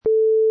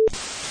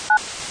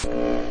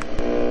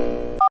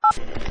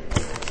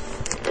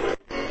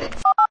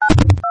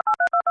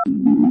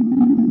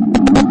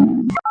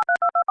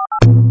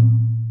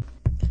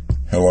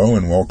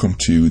welcome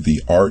to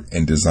the art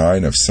and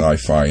design of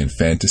sci-fi and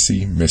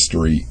fantasy,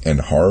 mystery,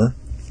 and horror.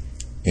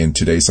 In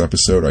today's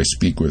episode, I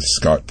speak with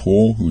Scott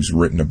Poole, who's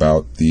written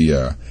about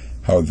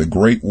how the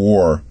Great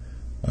War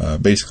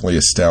basically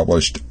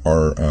established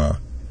our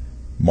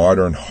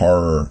modern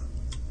horror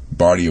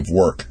body of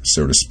work,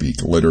 so to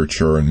speak,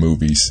 literature and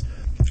movies.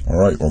 All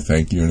right, well,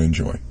 thank you and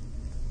enjoy.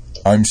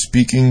 I'm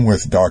speaking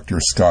with Dr.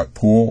 Scott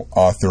Poole,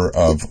 author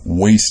of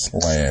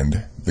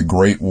Wasteland, The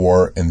Great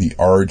War and the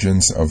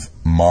Origins of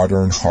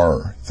Modern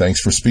Horror. Thanks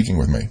for speaking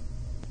with me.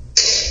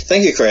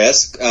 Thank you,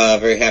 Chris.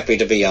 Very happy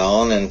to be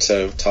on and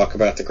to talk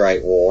about the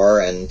Great War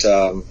and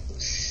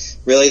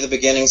really the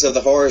beginnings of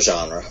the horror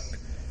genre.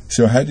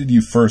 So how did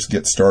you first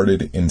get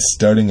started in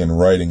studying and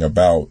writing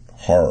about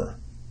horror?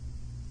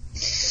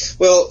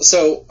 Well,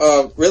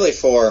 so really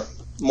for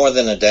more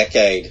than a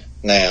decade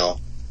now,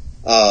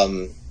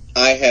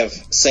 I have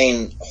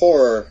seen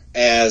horror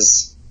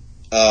as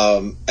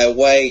a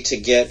way to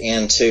get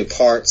into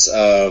parts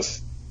of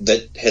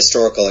the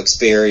historical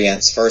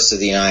experience, first of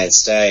the United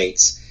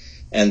States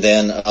and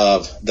then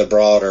of the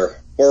broader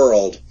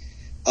world,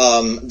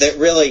 that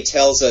really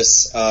tells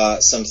us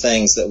some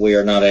things that we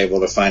are not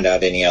able to find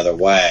out any other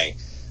way.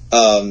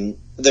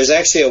 There's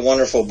actually a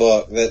wonderful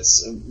book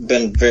that's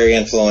been very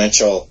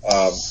influential,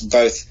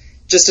 both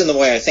just in the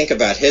way I think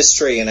about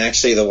history and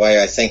actually the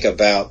way I think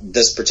about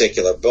this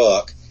particular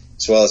book,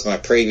 as well as my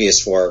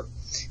previous work.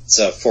 It's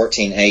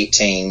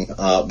 1418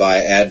 by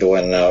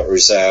Edwin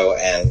Rousseau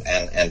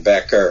and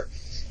Becker.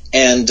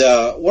 And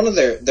one of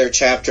their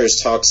chapters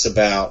talks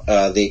about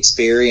the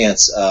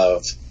experience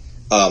of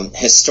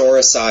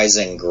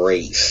historicizing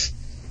grief,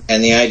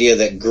 and the idea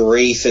that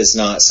grief is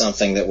not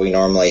something that we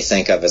normally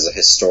think of as a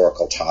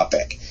historical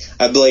topic.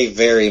 I believe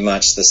very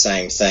much the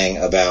same thing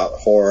about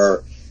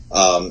horror,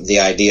 the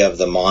idea of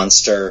the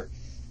monster.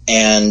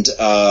 And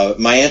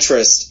my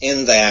interest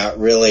in that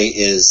really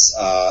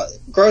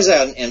grows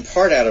out in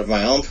part out of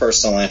my own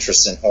personal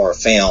interest in horror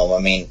film. I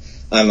mean,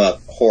 I'm a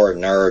horror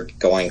nerd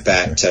going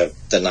back to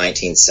the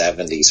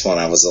 1970s when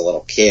I was a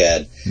little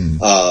kid,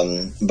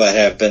 but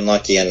have been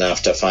lucky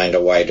enough to find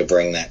a way to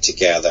bring that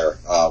together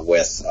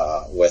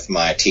with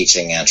my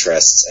teaching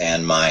interests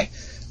and my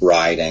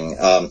writing.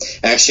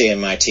 Actually,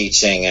 in my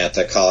teaching at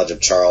the College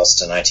of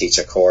Charleston, I teach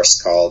a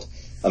course called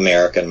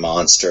American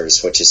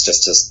Monsters, which is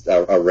just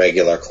a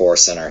regular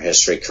course in our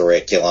history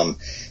curriculum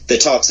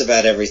that talks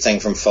about everything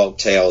from folk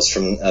tales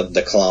from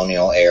the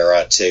colonial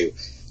era to,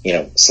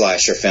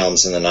 slasher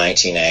films in the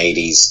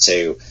 1980s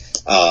to,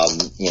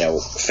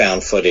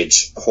 found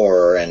footage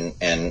horror and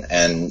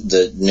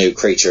the new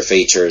creature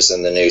features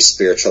and the new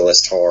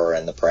spiritualist horror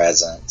in the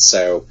present.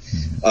 So,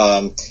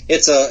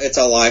 it's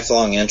a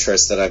lifelong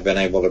interest that I've been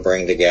able to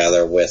bring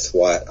together with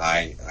what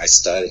I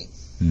study.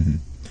 Mm-hmm.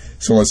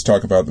 So let's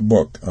talk about the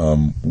book.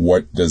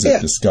 What does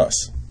it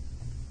discuss?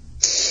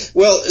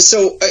 Well,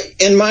 so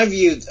in my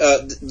view,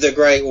 the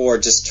Great War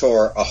just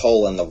tore a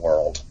hole in the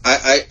world.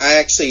 I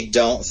actually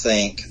don't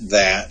think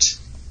that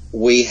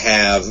we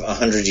have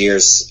 100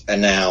 years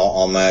now,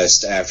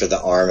 almost after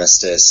the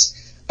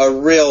armistice, a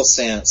real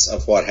sense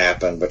of what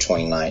happened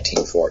between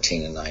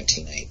 1914 and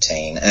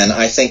 1918. And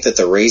I think that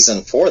the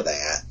reason for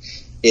that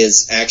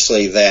is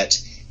actually that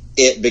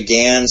it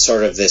began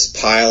sort of this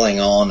piling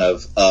on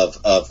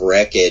of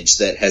wreckage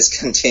that has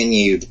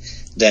continued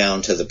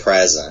down to the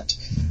present.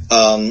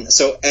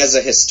 So as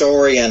a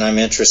historian, I'm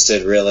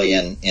interested really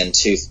in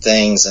two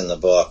things in the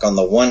book. On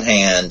the one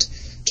hand,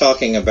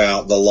 talking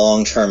about the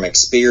long-term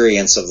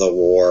experience of the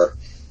war,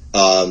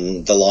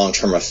 the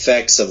long-term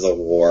effects of the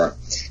war,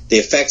 the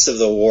effects of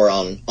the war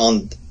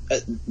on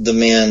the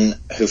men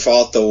who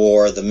fought the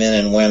war, the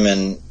men and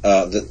women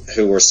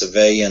who were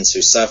civilians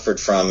who suffered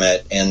from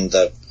it in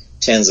the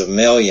tens of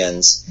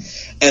millions,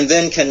 and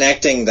then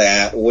connecting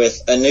that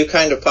with a new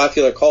kind of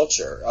popular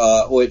culture,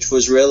 which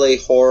was really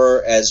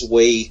horror as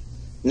we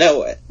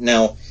know it.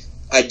 Now,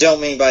 I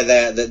don't mean by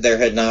that there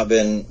had not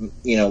been,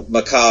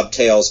 macabre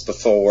tales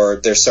before.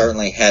 There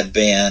certainly had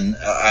been.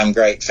 I'm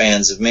great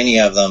fans of many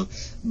of them,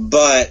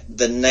 but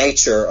the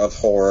nature of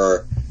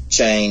horror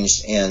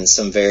changed in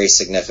some very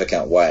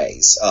significant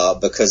ways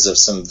because of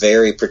some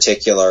very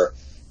particular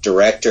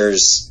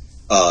directors,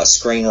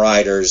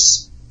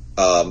 screenwriters,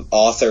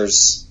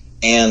 authors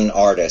and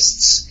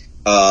artists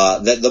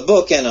that the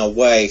book in a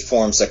way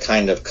forms a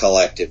kind of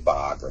collective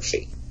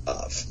biography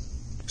of.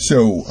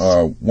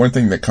 So one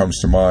thing that comes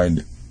to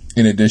mind,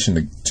 in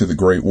addition to the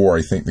Great War,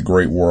 I think the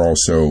Great War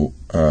also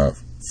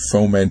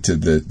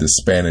fomented the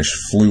Spanish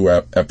flu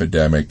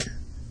epidemic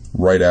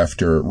right as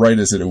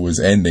it was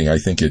ending. I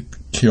think it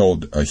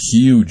killed a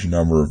huge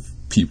number of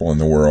people in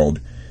the world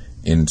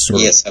in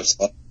sort of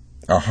absolutely.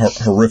 A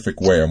horrific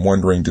way. I'm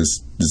wondering,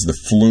 does the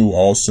flu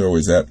also,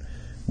 is that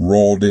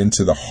rolled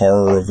into the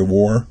horror of the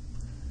war?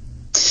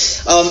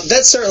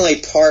 That's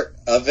certainly part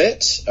of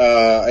it.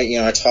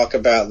 I talk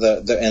about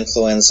the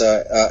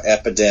influenza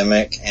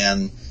epidemic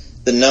and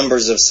the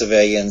numbers of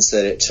civilians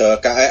that it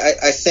took.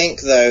 I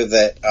think, though,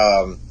 that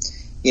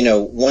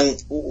one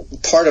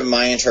part of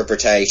my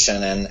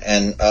interpretation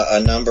and a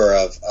number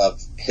of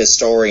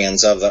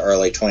historians of the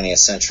early 20th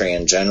century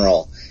in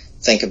general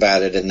think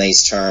about it in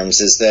these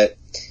terms is that,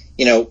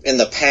 in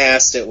the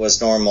past it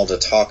was normal to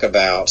talk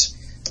about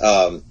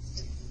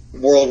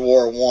World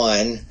War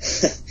I,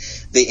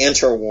 the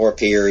interwar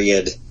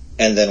period,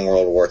 and then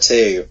World War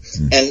II.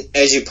 And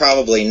as you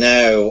probably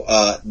know,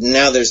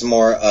 now there's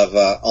more of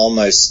a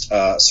almost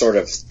sort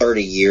of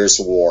 30 years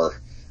war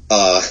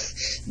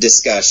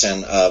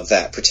discussion of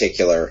that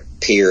particular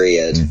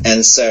period.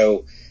 And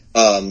so,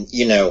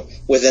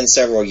 within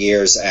several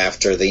years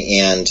after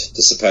the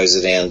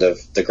supposed end of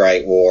the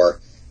Great War,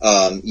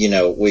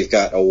 we've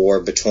got a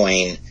war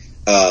between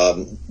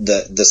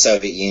the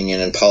Soviet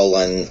Union and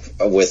Poland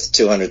with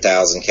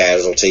 200,000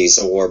 casualties,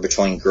 a war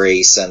between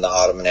Greece and the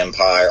Ottoman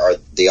Empire, or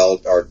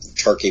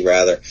Turkey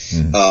rather,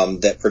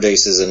 that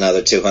produces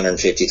another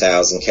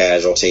 250,000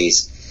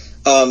 casualties.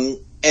 And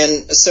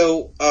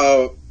so,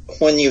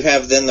 when you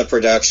have then the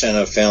production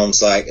of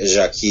films like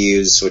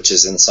J'accuse, which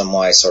is in some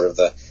way sort of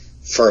the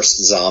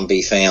first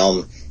zombie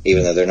film,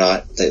 even though they're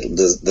not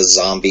the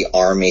zombie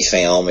army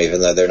film, even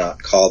though they're not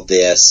called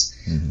this.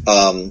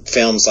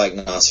 Films like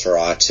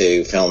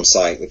Nosferatu, films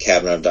like The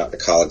Cabinet of Dr.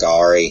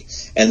 Caligari,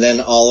 and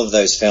then all of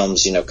those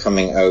films,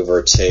 coming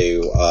over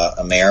to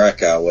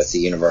America with the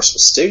Universal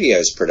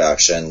Studios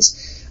productions,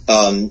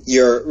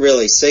 you're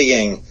really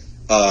seeing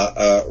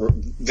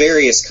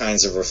various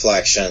kinds of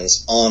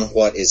reflections on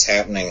what is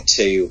happening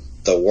to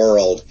the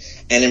world,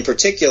 and in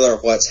particular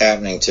what's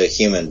happening to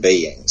human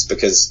beings,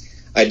 because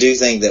I do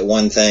think that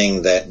one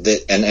thing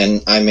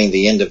and I mean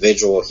the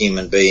individual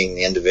human being,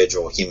 the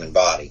individual human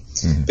body,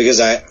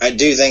 because I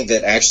do think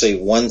that actually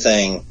one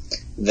thing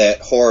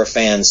that horror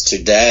fans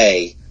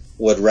today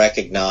would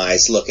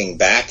recognize looking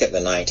back at the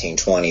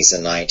 1920s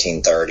and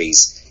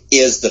 1930s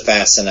is the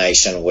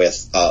fascination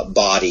with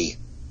body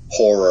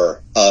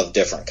horror of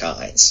different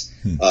kinds.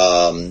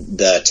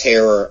 The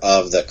terror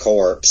of the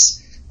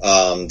corpse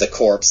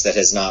that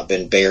has not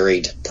been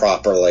buried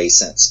properly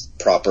since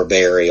proper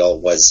burial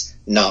was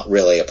not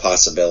really a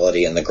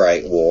possibility in the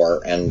Great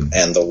War and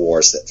the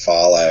wars that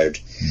followed.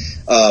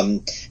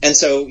 And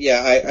so,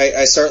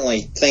 I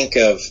certainly think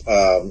of,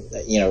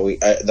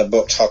 the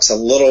book talks a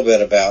little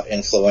bit about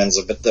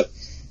influenza, but the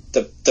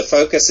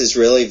focus is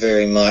really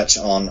very much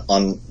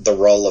on the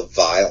role of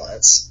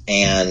violence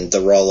and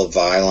the role of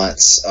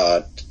violence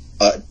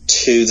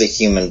to the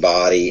human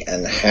body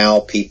and how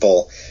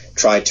people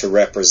try to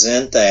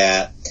represent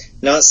that,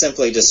 not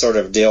simply to sort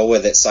of deal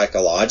with it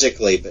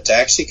psychologically, but to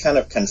actually kind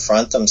of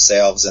confront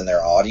themselves and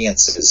their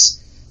audiences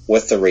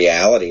with the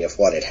reality of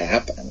what had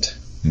happened.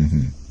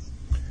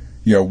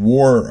 Yeah,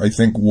 war, I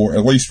think war,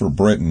 at least for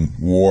Britain,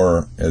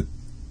 war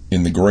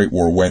in the Great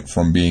War went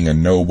from being a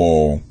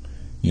noble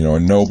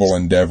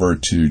endeavor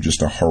to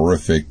just a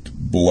horrific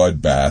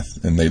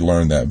bloodbath, and they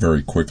learned that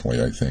very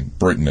quickly, I think.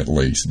 Britain at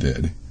least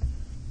did.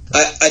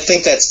 I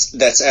think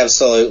that's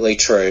absolutely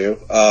true.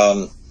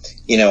 I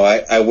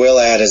will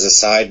add as a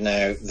side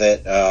note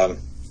that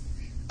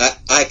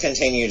I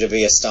continue to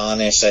be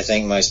astonished. I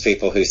think most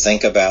people who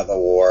think about the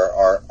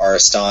war are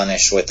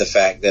astonished with the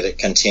fact that it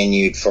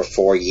continued for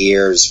 4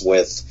 years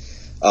with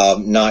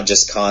not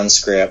just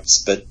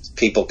conscripts, but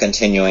people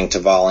continuing to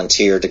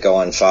volunteer to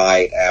go and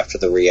fight after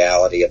the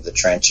reality of the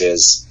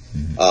trenches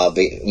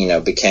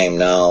became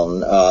known.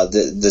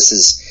 This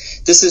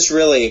is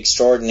really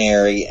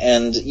extraordinary,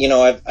 and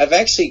I've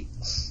actually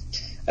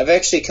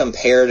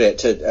compared it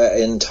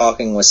to in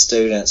talking with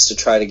students to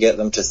try to get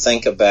them to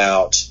think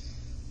about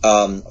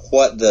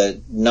what the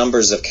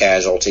numbers of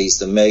casualties,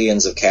 the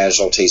millions of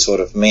casualties, would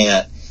have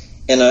meant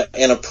in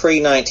a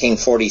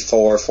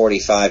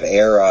pre-1944-45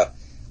 era.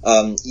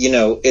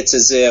 It's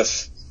as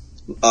if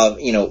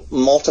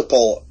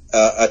multiple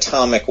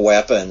atomic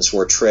weapons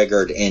were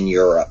triggered in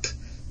Europe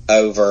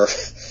over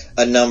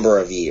a number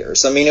of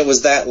years. I mean, it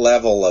was that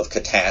level of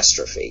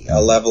catastrophe,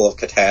 a level of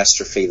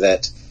catastrophe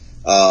that,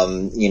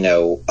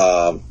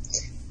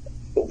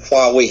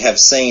 while we have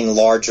seen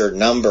larger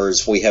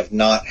numbers, we have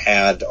not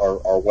had,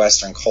 or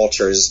Western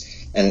cultures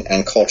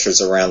and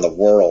cultures around the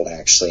world,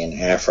 actually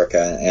in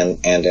Africa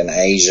and in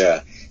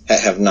Asia,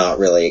 have not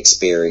really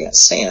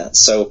experienced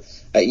since. So,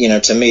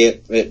 to me,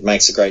 it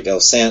makes a great deal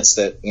of sense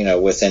that,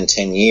 within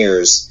 10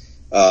 years,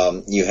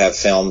 you have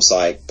films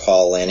like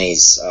Paul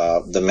Lenny's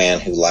The Man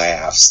Who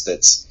Laughs,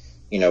 that's,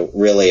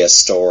 really a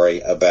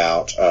story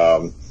about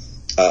a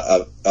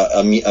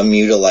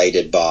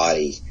mutilated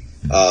body.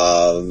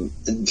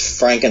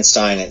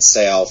 Frankenstein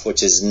itself,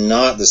 which is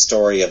not the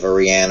story of a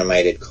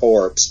reanimated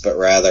corpse, but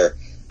rather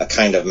a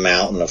kind of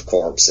mountain of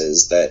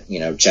corpses that,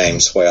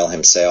 James Whale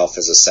himself,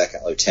 as a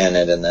second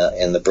lieutenant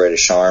in the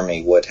British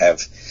Army, would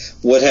have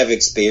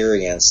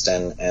experienced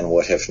and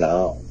would have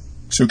known.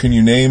 So can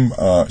you name,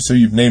 so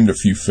you've named a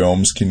few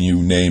films, can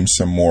you name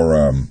some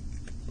more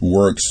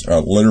works,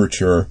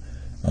 literature,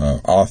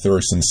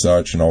 authors and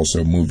such, and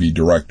also movie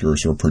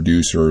directors or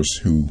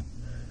producers who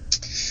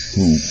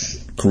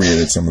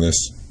created some of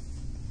this?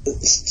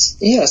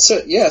 Yeah,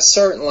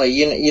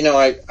 certainly.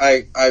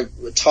 I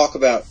talk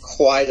about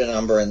quite a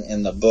number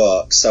in the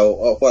book.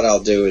 So what I'll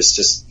do is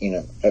just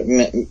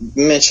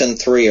mention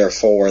 3 or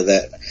 4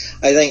 that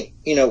I think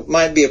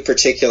might be of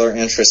particular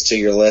interest to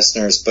your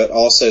listeners, but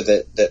also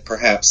that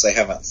perhaps they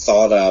haven't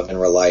thought of in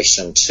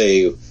relation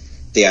to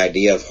the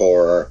idea of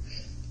horror.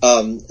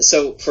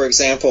 So, for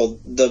example,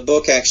 the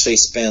book actually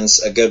spends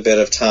a good bit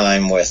of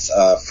time with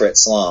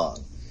Fritz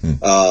Lang.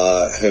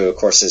 Who, of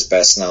course, is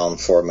best known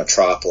for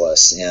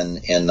Metropolis in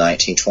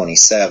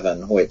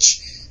 1927, which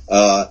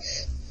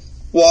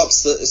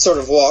walks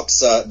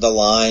the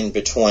line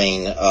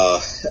between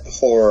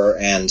horror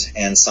and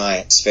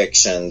science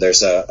fiction.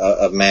 There's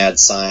a mad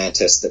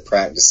scientist that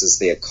practices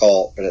the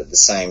occult, but at the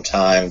same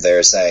time,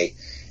 there's a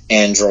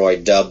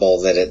android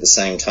double that at the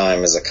same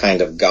time is a kind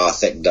of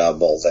gothic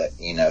double that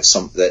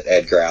that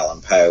Edgar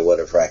Allan Poe would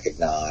have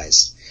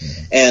recognized.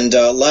 And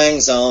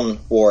Lang's own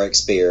war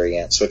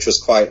experience, which was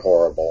quite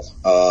horrible.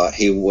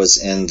 He was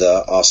in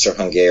the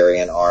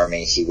Austro-Hungarian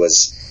army. He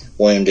was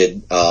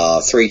wounded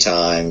 3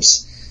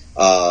 times.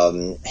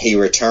 He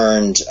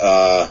returned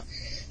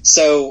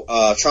so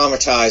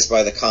traumatized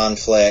by the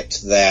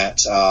conflict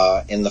that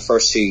in the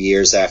first few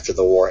years after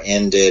the war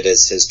ended,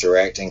 as his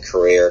directing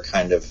career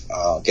kind of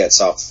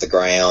gets off the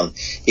ground,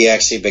 he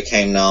actually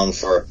became known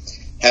for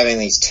having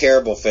these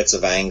terrible fits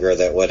of anger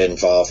that would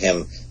involve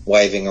him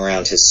waving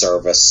around his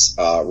service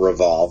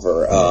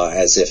revolver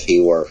as if he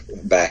were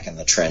back in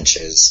the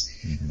trenches.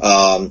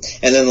 And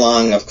then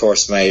Lang, of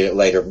course,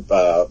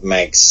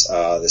 makes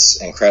this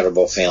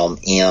incredible film,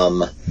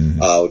 M,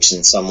 which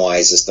in some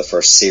ways is the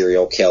first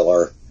serial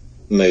killer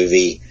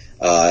movie.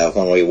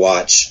 When we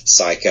watch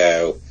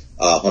Psycho,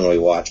 when we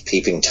watch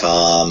Peeping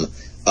Tom,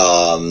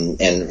 and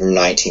from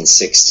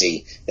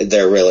 1960,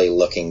 they're really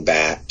looking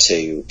back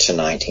to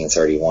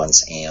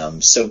 1931's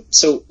M. So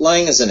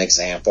Lang is an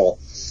example.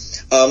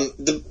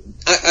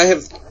 I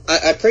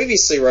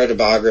previously wrote a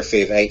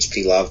biography of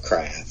H.P.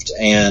 Lovecraft,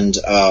 and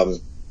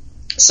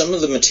some of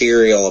the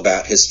material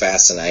about his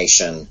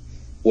fascination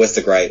with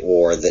the Great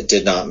War that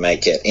did not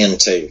make it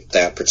into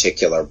that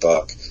particular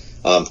book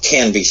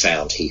can be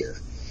found here,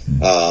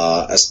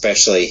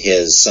 especially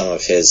some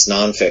of his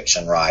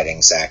nonfiction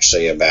writings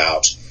actually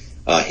about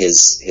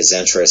his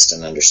interest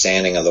and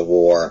understanding of the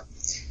war,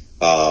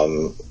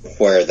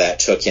 where that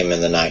took him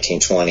in the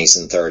 1920s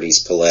and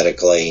 30s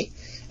politically.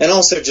 And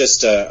also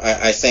just,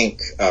 I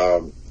think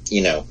for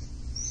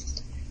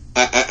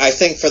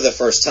the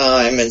first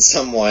time in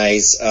some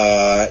ways,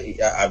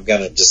 I'm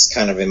going to just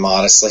kind of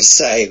immodestly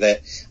say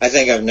that I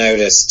think I've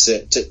noticed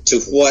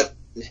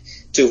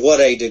to what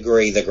a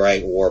degree the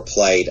Great War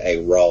played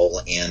a role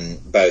in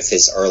both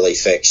his early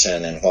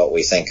fiction and what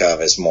we think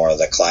of as more of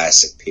the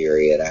classic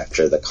period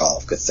after the Call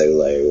of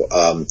Cthulhu.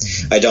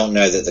 I don't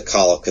know that the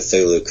Call of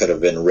Cthulhu could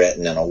have been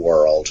written in a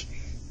world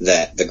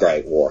that the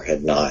Great War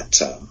had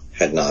not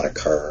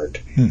occurred.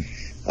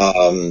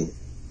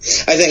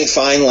 I think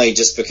finally,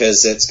 just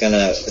because it's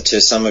gonna,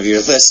 to some of your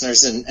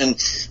listeners and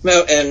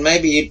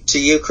maybe to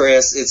you,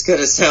 Chris, it's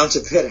gonna sound a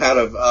bit out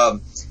of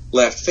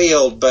left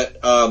field, but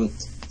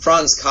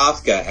Franz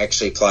Kafka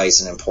actually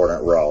plays an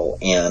important role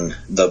in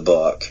the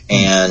book,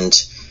 and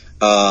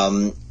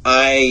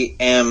I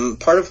am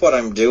part of what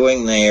I'm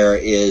doing there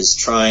is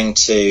trying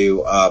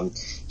to.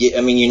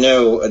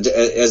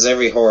 As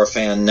every horror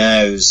fan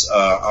knows,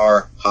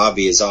 our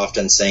hobby is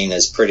often seen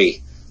as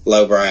pretty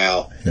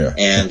lowbrow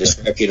and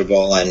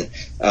disreputable and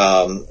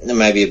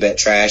maybe a bit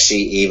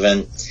trashy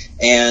even.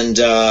 And,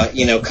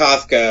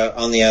 Kafka,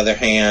 on the other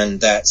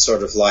hand, that's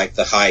sort of like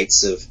the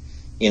heights of,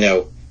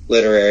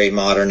 literary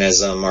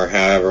modernism or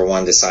however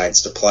one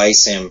decides to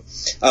place him.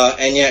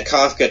 And yet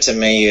Kafka to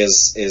me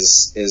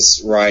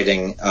is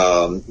writing,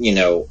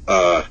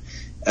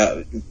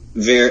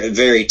 very,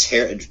 very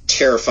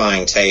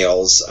terrifying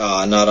tales.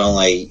 Not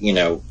only,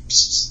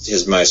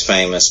 his most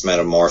famous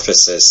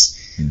Metamorphosis.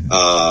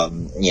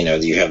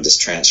 You have this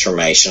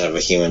transformation of a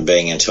human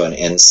being into an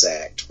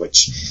insect,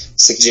 which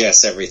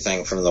suggests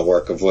everything from the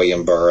work of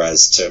William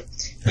Burroughs to,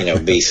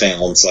 B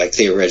films like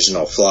the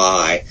original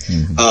Fly.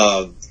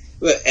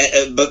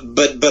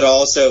 But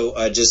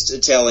also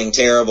just telling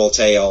terrible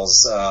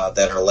tales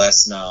that are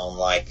less known,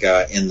 like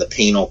in The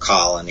Penal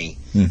Colony,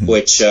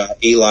 which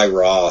Eli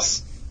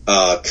Roth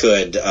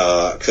could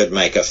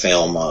make a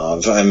film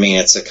of. I mean,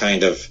 it's a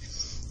kind of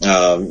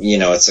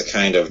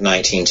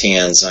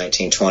 1910s,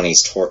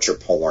 1920s torture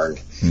porn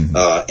in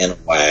a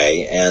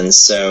way. And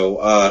so,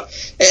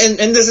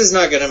 and this is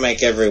not going to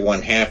make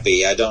everyone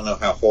happy. I don't know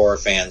how horror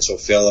fans will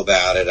feel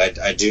about it.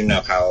 I do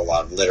know how a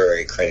lot of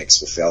literary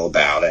critics will feel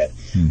about it.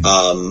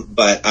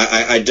 But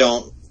I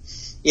don't,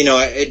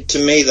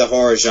 to me, the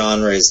horror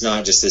genre is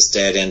not just this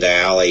dead end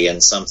alley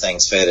and some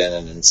things fit in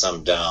it and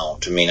some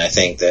don't. I mean, I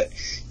think that,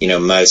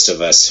 most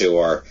of us who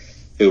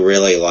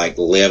really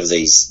live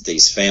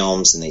these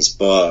films and these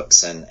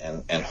books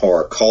and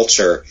horror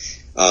culture,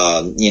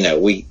 we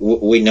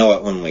know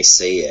it when we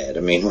see it. I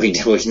mean, we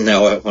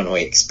know it when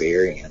we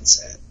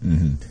experience it.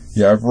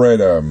 Yeah, I've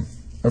read a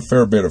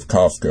fair bit of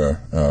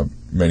Kafka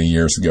many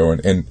years ago,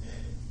 and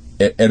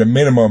at a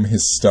minimum,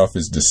 his stuff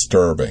is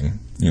disturbing.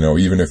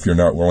 Even if you're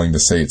not willing to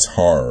say it's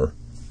horror.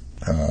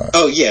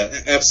 Oh yeah,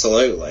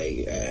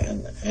 absolutely,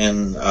 and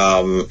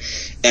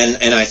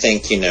I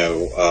think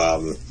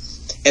and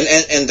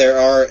there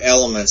are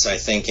elements I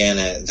think in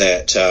it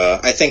that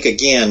I think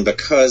again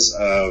because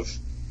of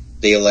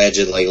the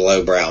allegedly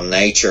lowbrow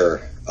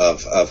nature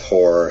of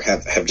horror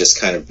have just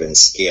kind of been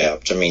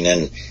skipped. I mean,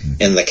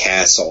 in The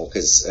Castle,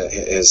 his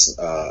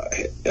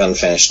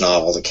unfinished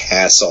novel, The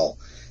Castle.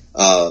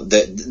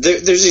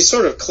 There's these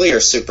sort of clear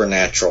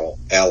supernatural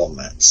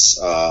elements.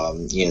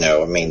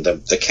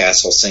 The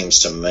castle seems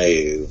to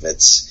move.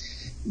 It's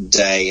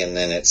day and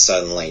then it's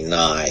suddenly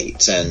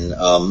night, and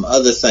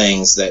other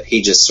things that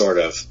he just sort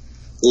of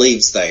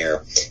leaves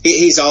there.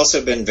 He's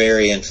also been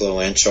very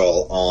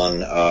influential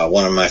on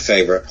one of my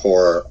favorite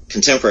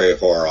contemporary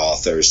horror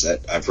authors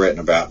that I've written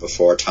about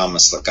before,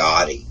 Thomas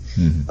Ligotti,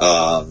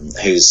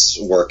 whose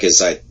work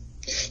is,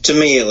 to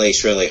me at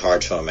least, really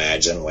hard to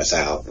imagine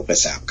without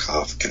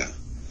Kafka.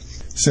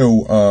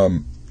 So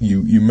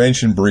you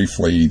mentioned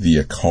briefly the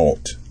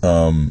occult.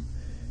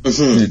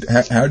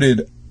 How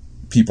did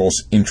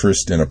people's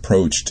interest and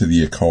approach to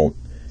the occult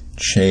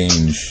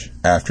change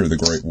after the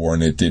Great War,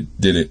 and did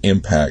it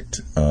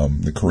impact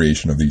the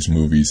creation of these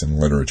movies and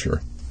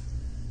literature?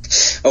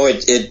 Oh,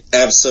 it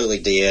absolutely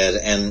did,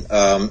 and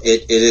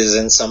it is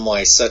in some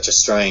ways such a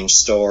strange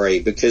story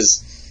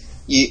because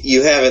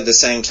you have at the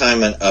same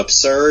time an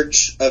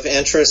upsurge of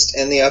interest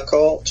in the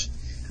occult,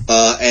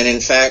 and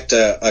in fact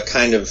a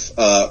kind of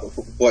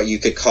what you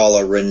could call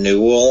a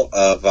renewal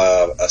of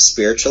a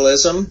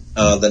spiritualism,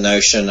 the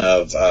notion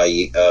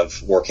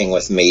of working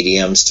with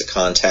mediums to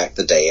contact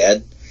the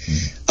dead.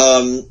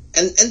 And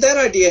that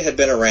idea had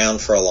been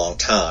around for a long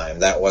time.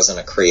 That wasn't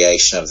a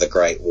creation of the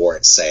Great War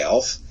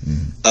itself.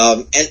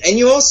 And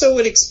you also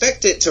would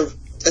expect it to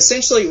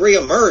essentially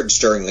reemerge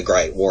during the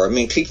Great War. I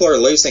mean, people are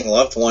losing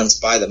loved ones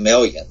by the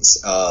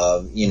millions.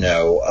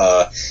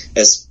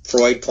 As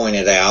Freud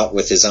pointed out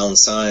with his own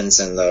sons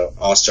in the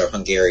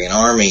Austro-Hungarian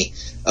army,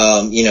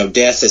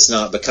 death is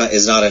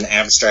not an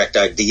abstract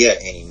idea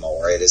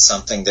anymore. It is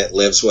something that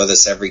lives with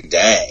us every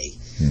day.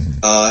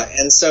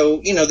 And so,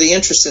 the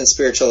interest in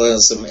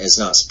spiritualism is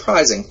not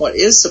surprising. What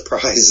is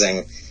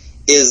surprising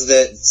is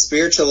that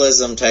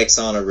spiritualism takes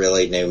on a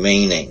really new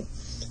meaning.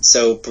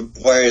 So,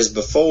 whereas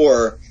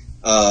before,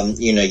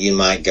 you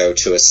might go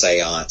to a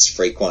seance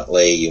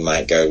frequently, you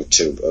might go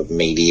to a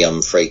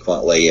medium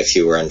frequently if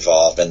you were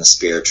involved in the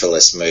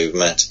spiritualist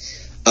movement.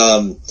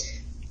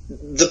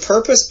 The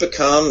purpose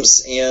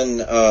becomes in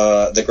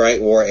the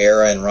Great War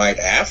era and right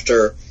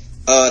after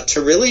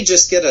to really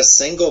just get a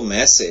single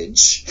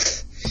message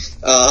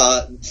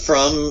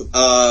from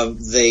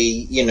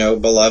the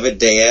beloved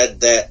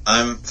dead that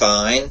I'm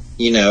fine,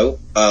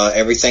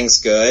 everything's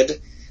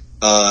good.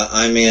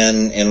 I'm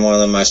in one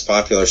of the most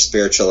popular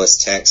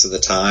spiritualist texts of the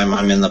time.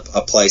 I'm in a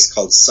place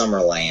called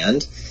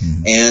Summerland,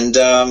 and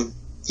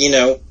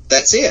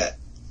that's it.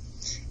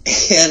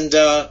 And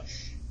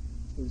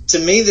to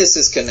me, this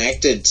is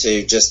connected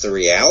to just the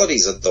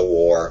realities of the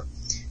war,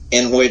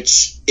 in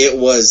which it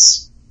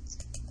was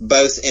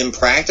both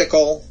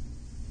impractical,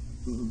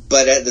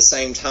 but at the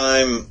same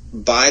time,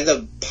 by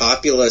the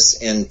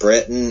populace in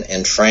Britain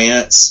and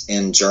France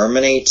and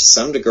Germany, to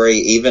some degree,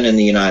 even in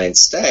the United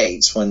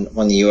States, when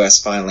the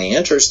U.S. finally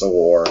enters the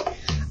war,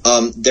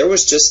 there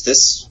was just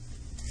this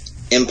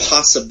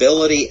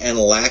impossibility and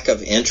lack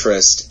of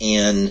interest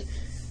in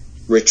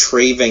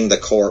retrieving the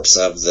corpse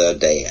of the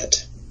dead.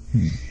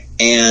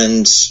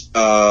 And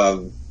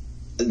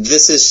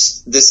this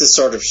is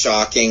sort of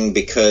shocking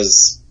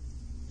because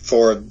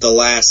for the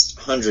last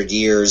 100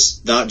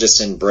 years, not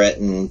just in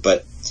Britain,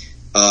 but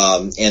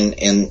in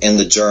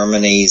the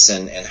Germanys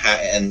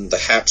and the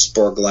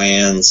Habsburg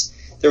lands,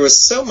 there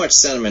was so much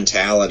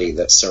sentimentality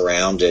that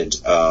surrounded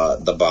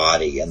the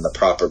body and the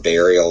proper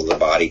burial of the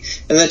body,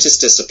 and that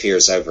just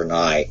disappears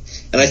overnight.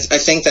 And I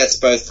think that's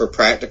both for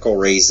practical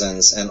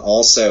reasons and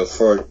also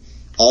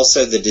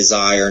the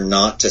desire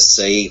not to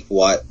see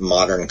what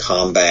modern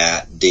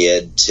combat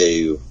did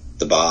to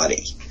the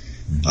body.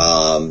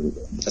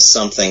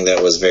 Something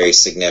that was very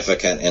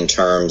significant in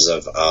terms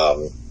of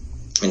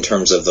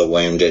the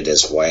wounded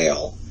as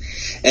well.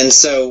 And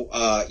so,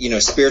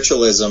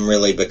 spiritualism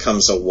really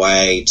becomes a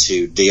way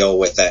to deal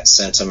with that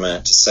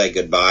sentiment, to say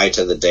goodbye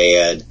to the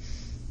dead.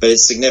 But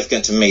it's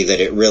significant to me that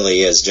it really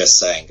is just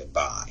saying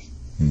goodbye.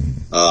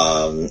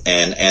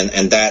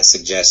 And that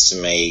suggests to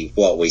me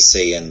what we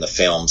see in the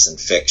films and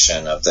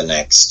fiction of the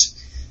next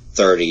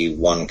 30,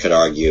 one could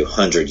argue,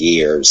 100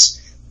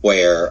 years,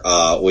 where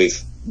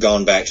we've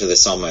gone back to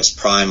this almost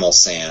primal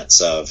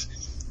sense of,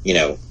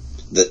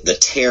 the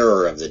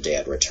terror of the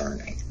dead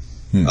returning.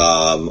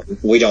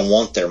 We don't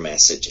want their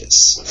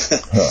messages.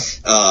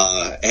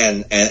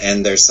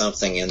 And there's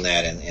something in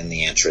that in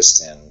the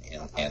interest in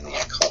the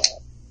occult.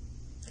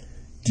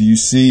 Do you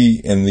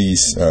see in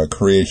these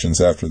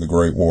creations after the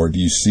Great War, do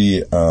you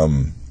see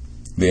the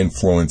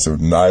influence of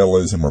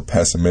nihilism or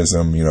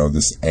pessimism,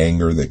 this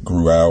anger that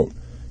grew out,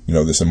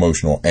 this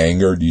emotional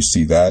anger? Do you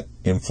see that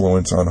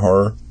influence on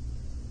horror?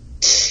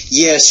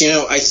 Yes,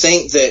 I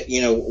think that,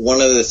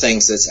 one of the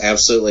things that's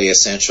absolutely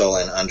essential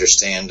in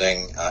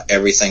understanding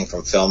everything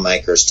from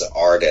filmmakers to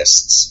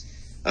artists.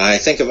 I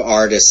think of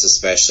artists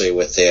especially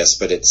with this,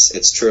 but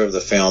it's true of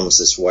the films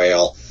as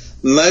well.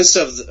 Most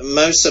of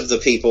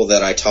the people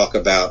that I talk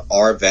about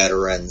are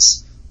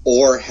veterans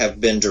or have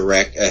been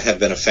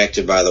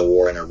affected by the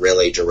war in a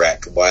really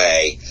direct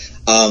way,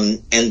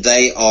 and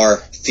they are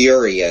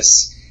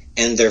furious,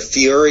 and they're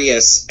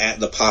furious at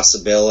the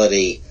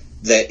possibility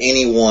that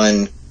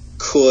anyone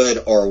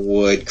could or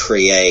would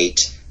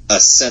create a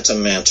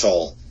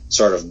sentimental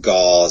sort of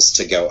gauze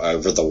to go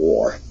over the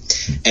war.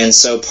 And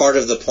so part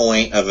of the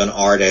point of an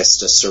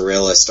artist, a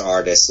surrealist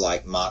artist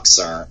like Max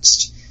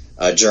Ernst,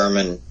 a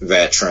German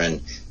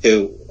veteran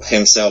who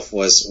himself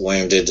was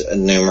wounded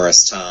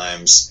numerous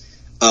times,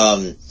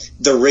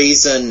 the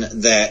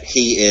reason that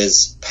he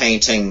is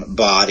painting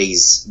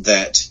bodies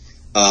that,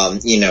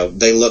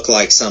 they look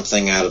like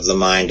something out of the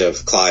mind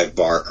of Clive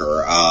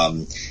Barker.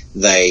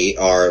 They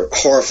are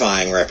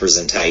horrifying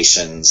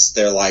representations.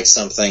 They're like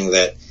something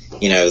that,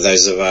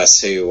 those of us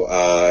who,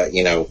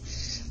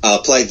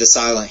 played the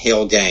Silent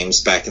Hill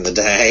games back in the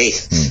day,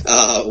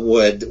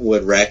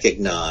 would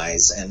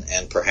recognize,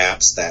 and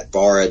perhaps that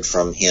borrowed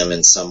from him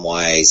in some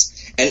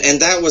ways.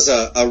 And that was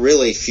a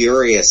really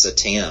furious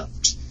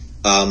attempt,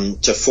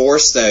 to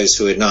force those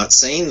who had not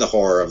seen the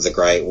horror of the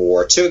Great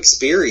War to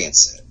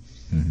experience it.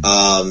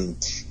 Mm-hmm.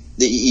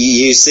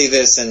 You see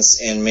this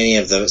in many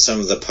of some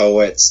of the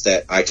poets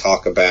that I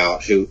talk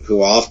about,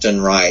 who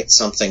often write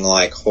something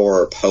like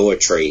horror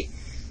poetry.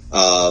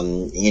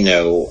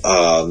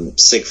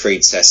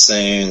 Siegfried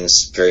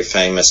Sassoon's very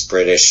famous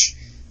British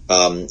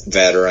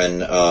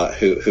veteran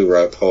who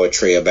wrote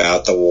poetry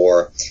about the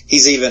war.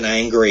 He's even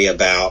angry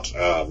about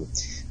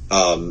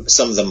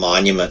some of the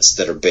monuments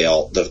that are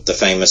built, the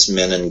famous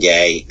Menin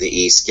Gate, the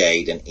East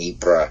Gate in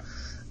Ypres.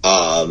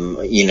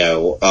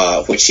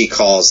 Which he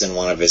calls in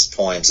one of his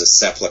poems a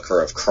sepulchre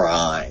of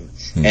crime,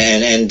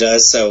 and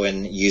does so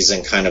in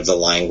using kind of the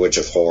language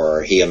of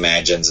horror. He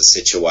imagines a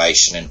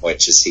situation in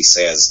which, as he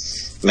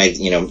says,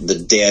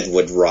 the dead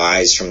would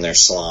rise from their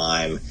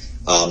slime,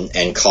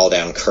 and call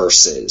down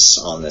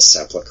curses on this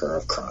sepulchre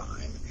of crime.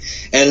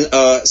 And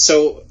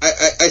so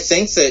I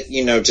think that,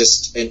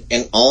 just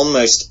in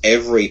almost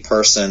every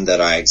person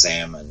that I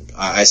examined,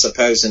 I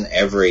suppose in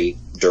every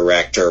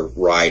director,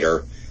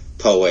 writer,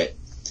 poet,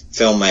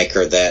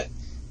 filmmaker that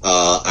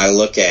I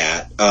look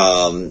at,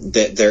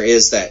 that there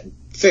is that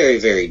very,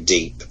 very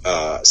deep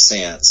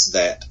sense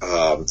that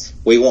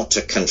we want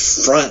to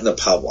confront the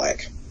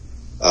public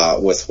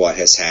with what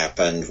has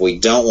happened. We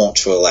don't want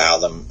to allow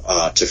them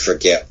to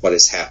forget what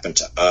has happened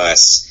to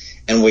us,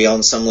 and we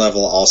on some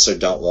level also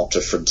don't want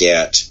to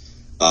forget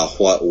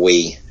what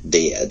we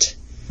did.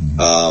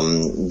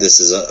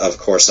 This is, of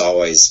course,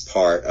 always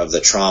part of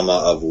the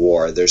trauma of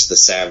war. There's the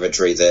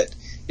savagery that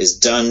is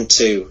done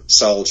to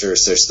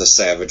soldiers. There's the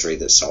savagery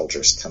that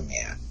soldiers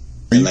commit,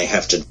 and they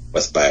have to deal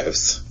with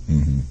both.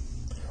 Mm-hmm.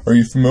 Are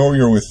you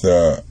familiar with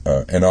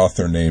an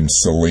author named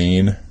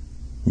Celine,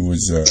 who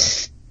was?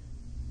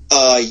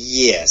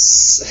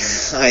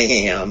 Yes, I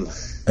am.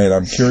 And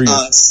I'm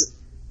curious.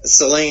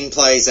 Celine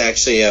plays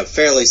actually a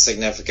fairly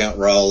significant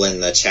role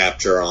in the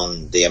chapter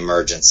on the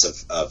emergence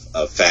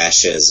of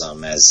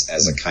fascism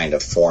as a kind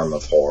of form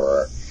of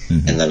horror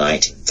in the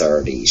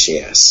 1930s.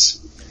 Yes.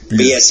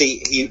 But yes,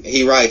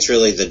 he writes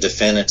really the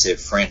definitive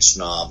French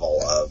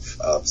novel of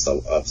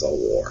the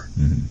war.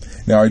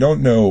 Mm-hmm. Now I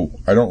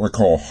don't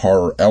recall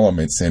horror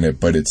elements in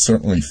it, but it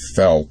certainly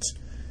felt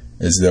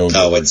as though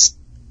there were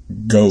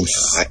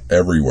ghosts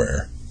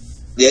everywhere.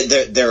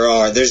 Yeah,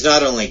 there's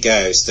not only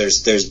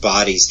ghosts, there's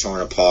bodies torn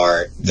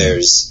apart. Mm-hmm.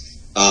 There's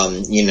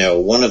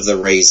one of the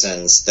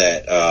reasons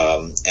that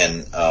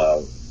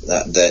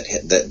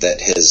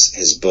that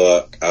his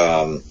book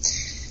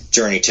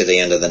Journey to the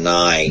End of the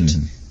Night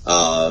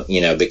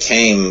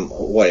became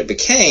what it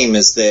became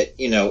is that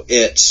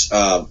it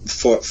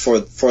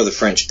for the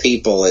French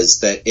people is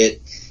that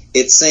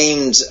it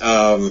seemed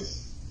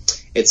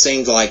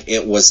like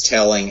it was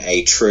telling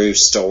a true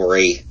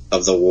story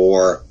of the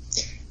war,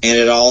 and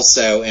it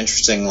also,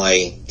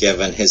 interestingly,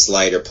 given his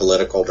later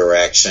political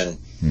direction,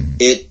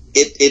 it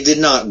did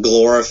not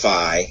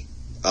glorify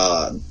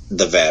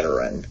the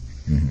veteran.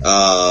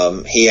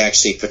 He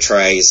actually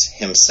portrays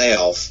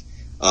himself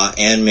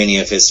and many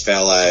of his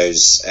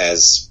fellows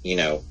as,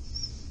 we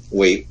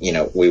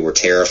were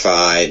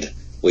terrified,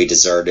 we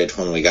deserted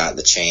when we got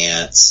the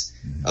chance.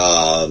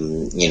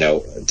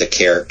 The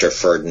character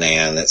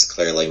Ferdinand, that's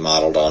clearly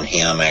modeled on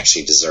him,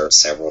 actually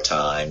deserts several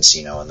times,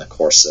 in the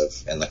course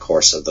of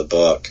the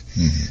book.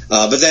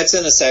 But that's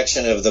in a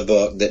section of the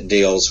book that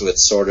deals with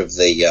sort of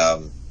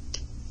the,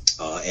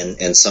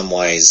 in some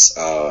ways,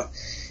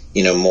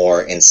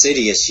 more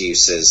insidious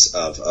uses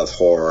of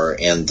horror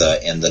in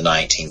the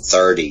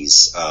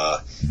 1930s.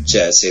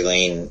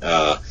 Celine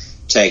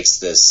takes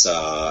this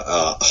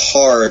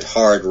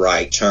hard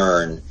right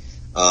turn,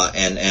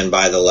 and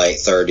by the late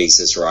 30s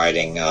is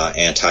writing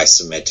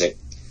anti-Semitic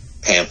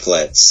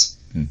pamphlets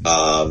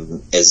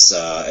is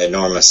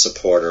enormous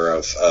supporter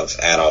of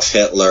Adolf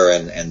Hitler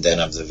and then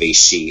of the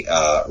Vichy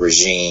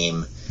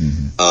regime,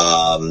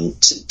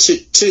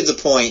 to the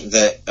point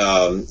that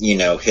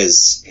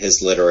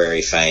his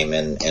literary fame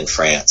in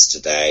France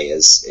today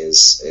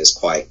is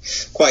quite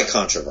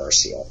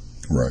controversial.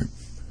 Right.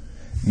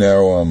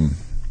 Now,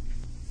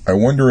 I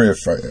wonder if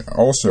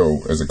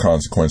also as a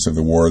consequence of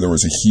the war, there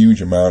was a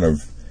huge amount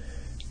of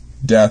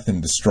death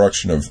and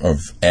destruction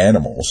of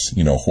animals,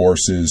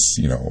 horses,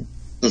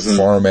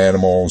 farm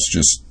animals,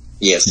 just,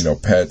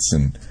 pets.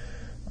 And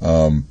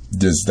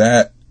does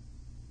that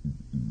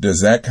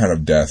kind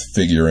of death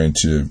figure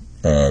into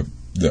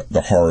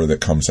the horror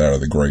that comes out of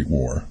the Great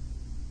War?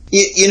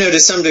 To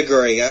some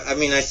degree. I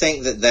mean, I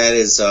think that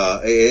is,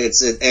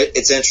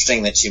 it's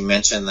interesting that you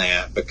mentioned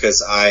that,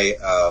 because I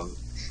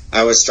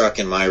was struck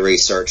in my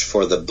research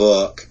for the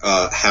book,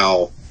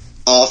 how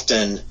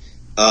often,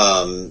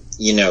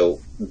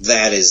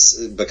 that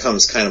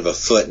becomes kind of a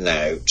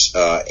footnote,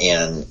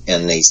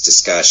 in these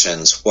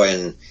discussions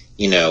when,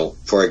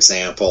 for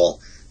example,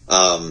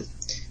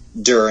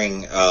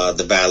 during,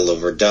 the Battle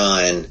of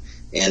Verdun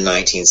in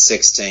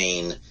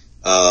 1916,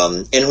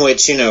 in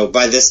which,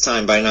 by this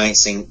time, by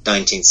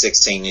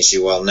 1916, as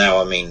you well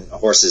know, I mean,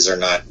 horses are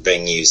not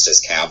being used as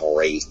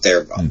cavalry.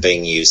 They're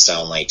being used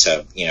only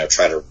to,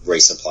 try to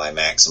resupply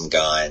Maxim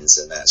guns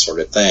and that sort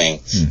of thing.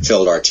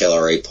 Field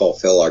artillery,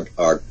 field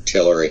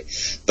artillery.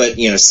 But,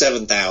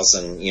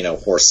 7,000,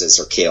 horses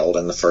are killed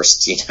in the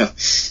first,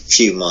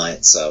 few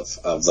months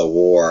of the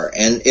war.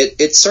 And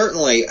it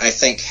certainly, I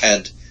think,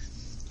 had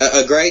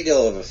a great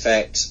deal of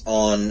effect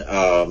on,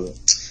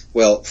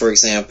 well, for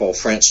example,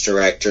 French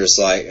directors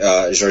like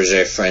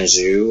Georges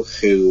Franju,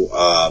 who,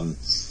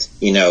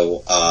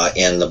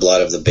 in The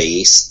Blood of the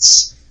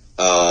Beasts,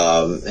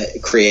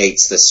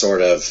 creates this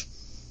sort of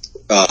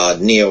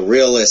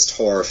neo-realist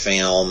horror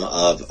film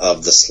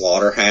of the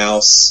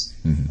slaughterhouse,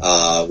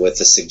 with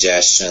the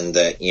suggestion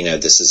that,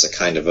 this is a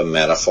kind of a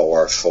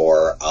metaphor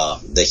for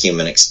the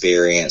human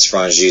experience.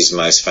 Franju's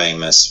most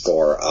famous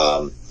for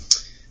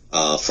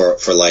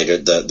later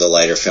the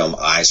later film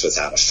Eyes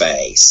Without a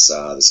Face,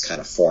 this kind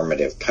of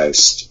formative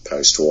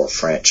post-war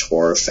French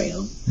horror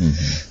film.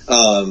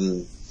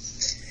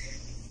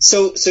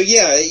 So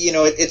yeah,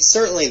 it's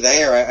certainly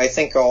there. I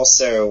think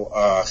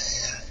also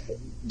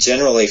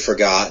generally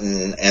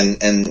forgotten,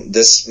 and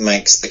this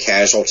makes the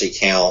casualty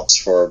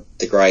counts for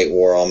the Great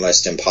War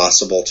almost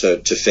impossible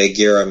to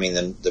figure. I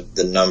mean,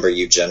 the number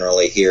you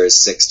generally hear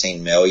is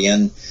 16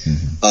 million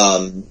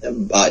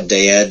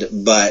dead,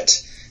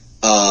 but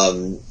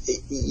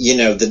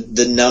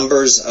the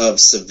numbers of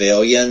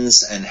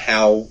civilians and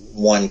how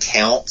one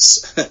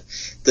counts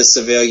the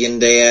civilian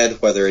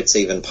dead, whether it's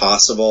even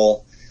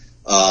possible,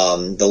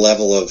 the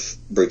level of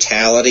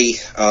brutality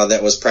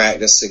that was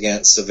practiced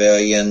against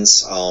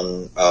civilians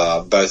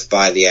both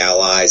by the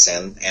Allies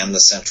and the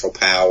Central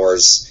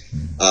Powers.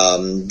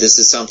 This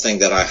is something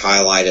that I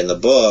highlight in the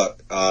book,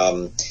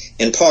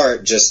 in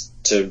part just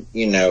to,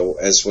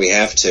 as we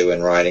have to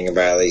in writing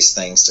about these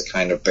things, to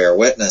kind of bear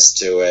witness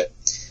to it.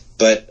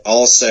 But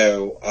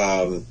also,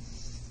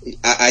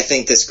 I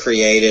think this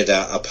created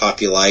a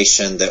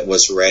population that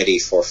was ready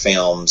for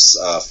films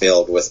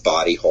filled with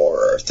body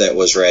horror, that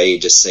was ready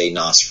to see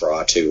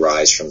Nosferatu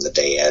rise from the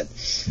dead,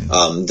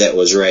 that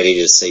was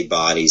ready to see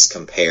bodies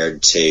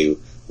compared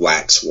to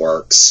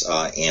waxworks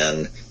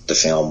in the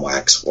film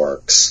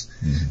Waxworks,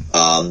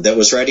 that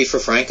was ready for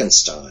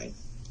Frankenstein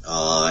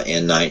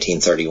in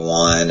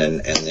 1931 and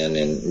then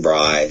in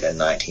Bride in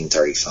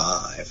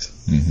 1935.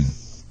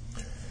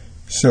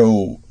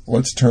 So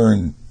let's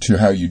turn to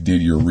how you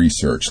did your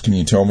research. Can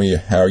you tell me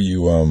how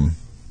you,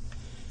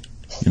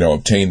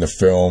 obtained the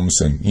films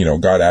and,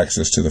 got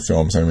access to the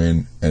films? I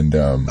mean, and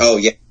oh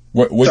yeah,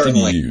 what did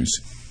you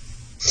use?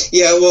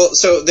 Yeah, well,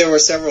 so there were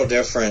several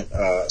different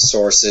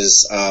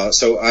sources.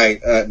 So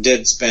I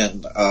did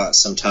spend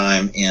some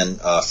time in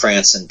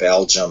France and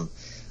Belgium.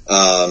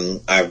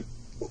 I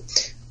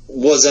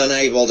was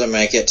unable to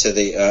make it to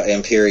the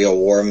Imperial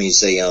War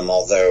Museum,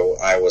 although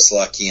I was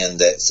lucky in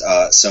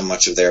that so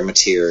much of their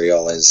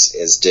material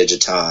is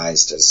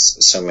digitized, as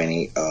so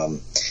many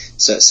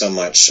so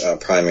much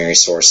primary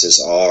sources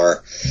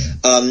are.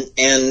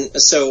 And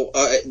so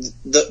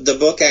the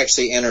book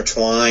actually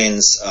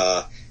intertwines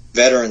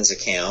veterans'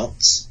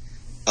 accounts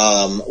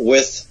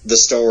with the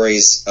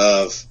stories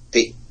of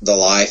the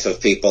life of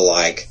people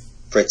like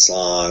Fritz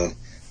Lang,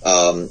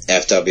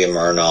 F.W.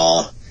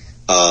 Murnau,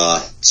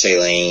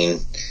 Shailene,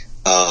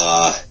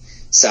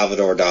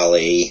 Salvador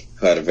Dali,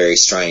 who had a very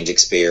strange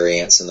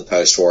experience in the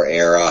post-war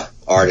era,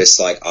 artists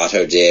like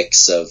Otto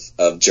Dix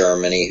of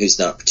Germany, who's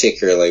not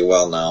particularly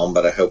well known,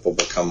 but I hope will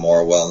become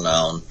more well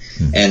known,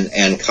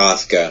 and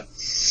Kafka.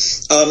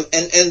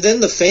 And then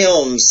the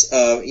films,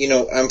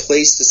 I'm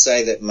pleased to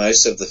say that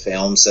most of the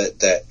films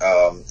that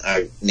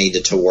I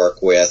needed to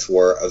work with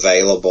were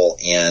available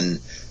in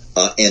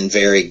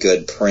very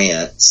good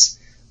prints.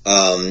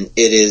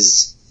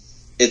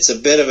 it's a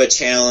bit of a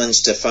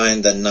challenge to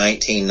find the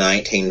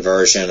 1919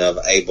 version of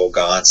Abel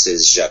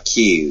Gance's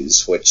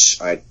J'accuse, which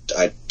I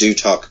do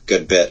talk a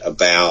good bit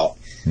about,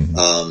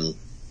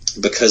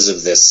 because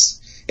of this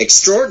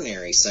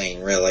extraordinary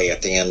scene, really,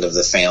 at the end of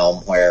the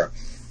film where,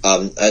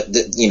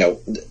 the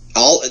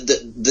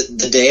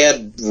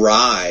dead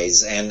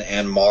rise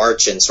and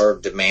march and sort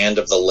of demand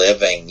of the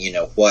living,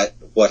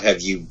 what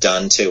have you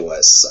done to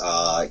us?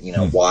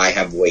 Why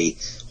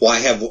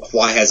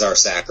has our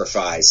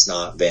sacrifice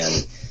not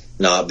been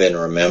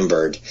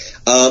remembered?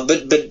 But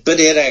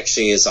it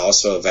actually is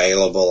also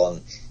available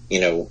on,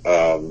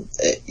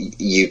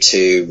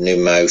 YouTube,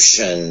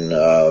 NewMotion,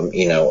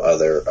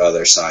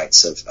 other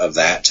sites of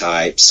that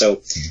type.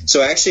 So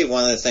actually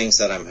one of the things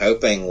that I'm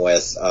hoping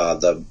with,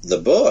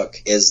 the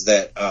book is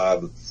that,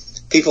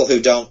 people who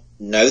don't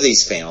know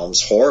these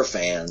films, horror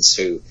fans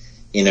who,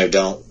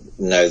 don't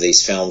know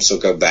these films, will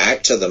go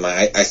back to them.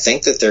 I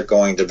think that they're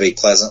going to be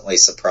pleasantly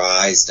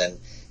surprised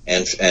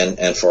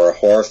and for a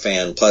horror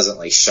fan,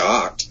 pleasantly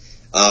shocked,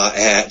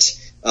 at,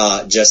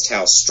 just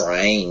how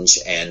strange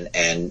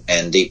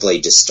and deeply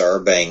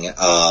disturbing,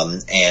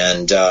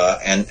 and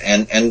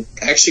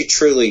actually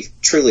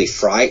truly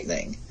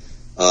frightening,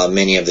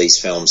 many of these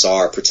films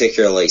are,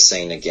 particularly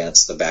seen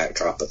against the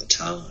backdrop of the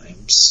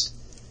times.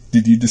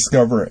 Did you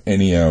discover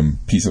any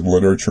piece of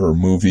literature or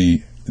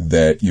movie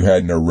that you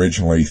hadn't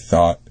originally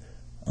thought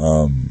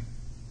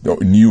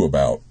knew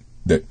about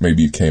that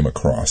maybe you came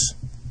across?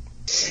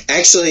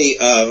 Actually,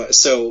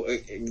 so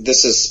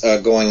this is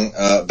going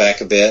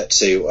back a bit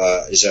to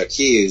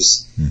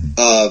J'accuse.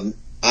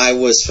 I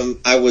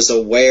was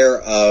aware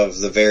of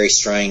the very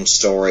strange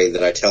story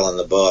that I tell in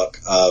the book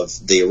of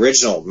the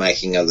original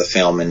making of the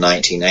film in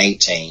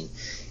 1918,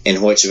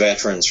 in which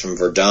veterans from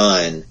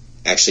Verdun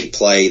actually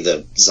play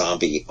the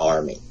zombie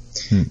army.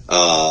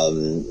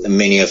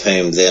 Many of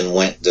whom then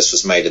this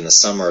was made in the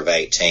summer of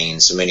 18,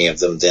 so many of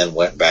them then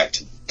went back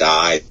to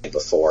die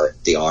before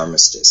the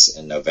armistice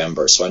in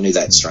November. So I knew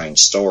that strange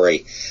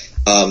story.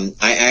 I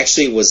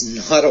actually was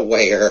not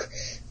aware,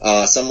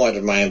 somewhat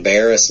to my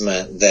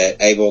embarrassment, that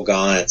Abel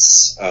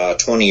Gance,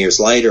 20 years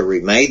later,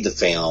 remade the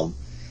film.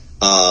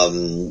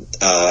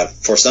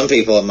 For some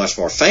people, a much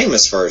more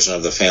famous version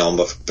of the film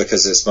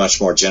because it's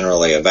much more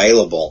generally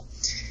available.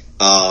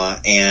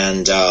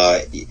 And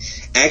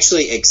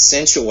actually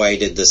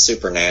accentuated the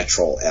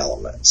supernatural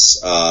elements,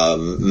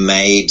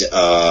 made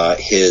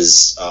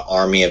his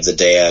Army of the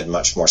Dead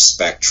much more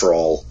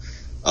spectral,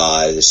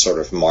 the sort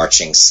of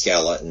marching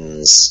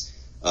skeletons,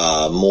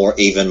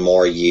 even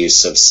more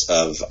use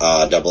of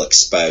double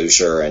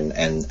exposure and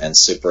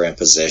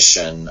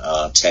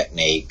superimposition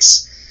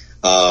techniques,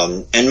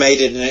 and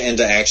made it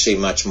into actually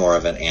much more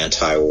of an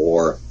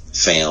anti-war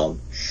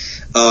film.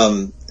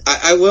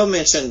 I will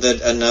mention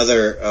that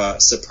another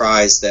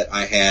surprise that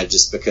I had,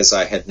 just because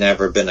I had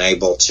never been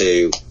able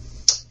to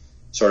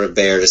sort of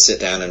bear to sit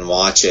down and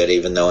watch it,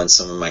 even though in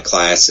some of my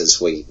classes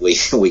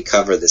we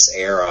cover this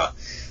era.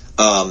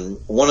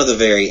 One of the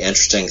very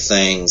interesting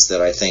things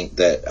that I think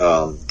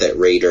that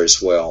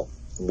readers will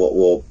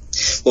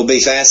be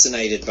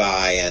fascinated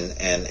by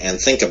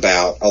and think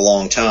about a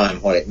long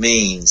time what it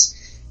means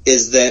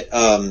is that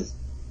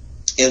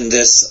in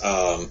this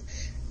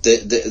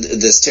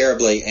this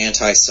terribly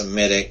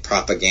anti-Semitic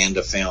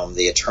propaganda film,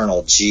 The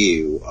Eternal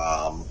Jew,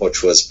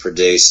 which was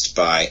produced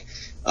by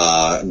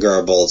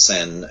Goebbels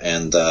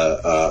and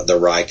the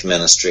Reich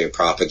Ministry of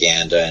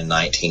Propaganda in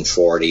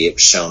 1940. It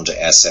was shown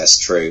to SS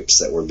troops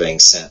that were being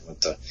sent with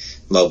the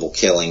mobile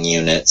killing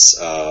units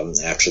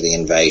after the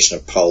invasion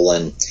of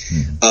Poland.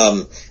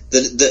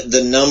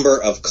 The number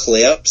of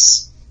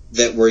clips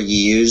that were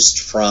used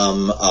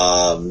from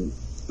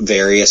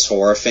various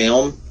horror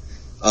film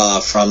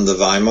from the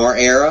Weimar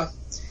era,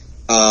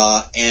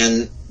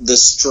 and the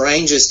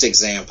strangest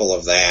example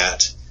of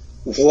that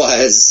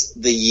was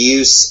the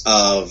use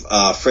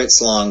of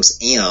Fritz Lang's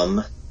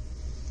M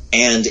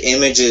and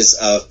images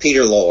of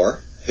Peter Lorre,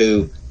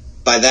 who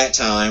by that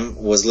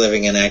time was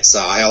living in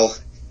exile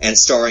and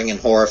starring in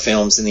horror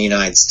films in the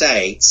United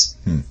States.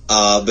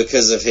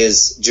 Because of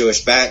his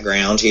Jewish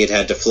background, he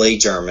had to flee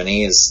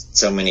Germany, as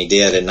so many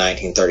did in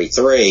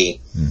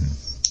 1933.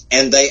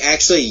 And they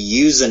actually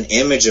use an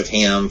image of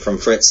him from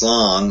Fritz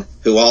Lang,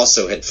 who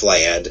also had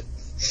fled,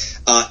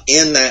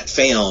 in that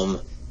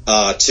film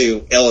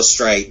to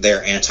illustrate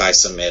their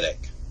anti-Semitic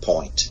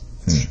point.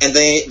 And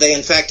they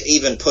in fact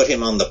even put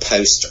him on the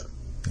poster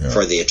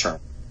for The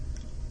Eternal.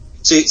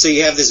 So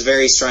you have this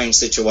very strange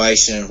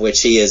situation in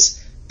which he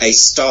is a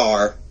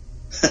star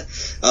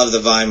of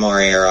the Weimar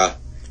era.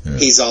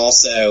 He's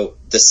also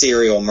the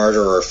serial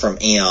murderer from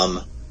M.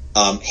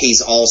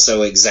 He's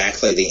also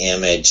exactly the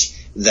image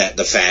that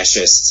the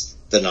fascists,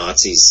 the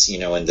Nazis,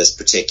 in this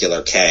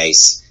particular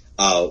case,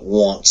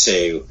 want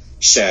to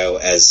show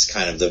as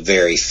kind of the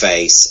very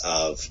face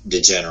of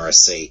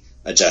degeneracy,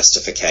 a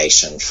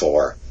justification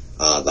for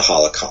the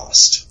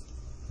Holocaust.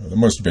 It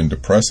must have been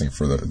depressing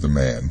for the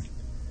man.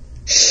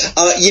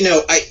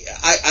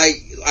 I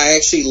I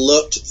actually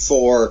looked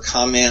for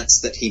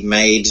comments that he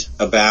made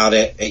about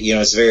it.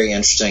 It's very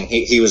interesting.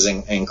 He was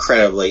an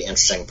incredibly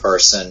interesting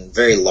person,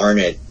 very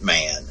learned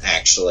man,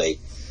 actually,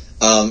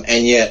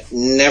 and yet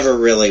never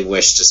really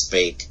wished to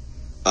speak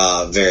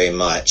very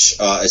much.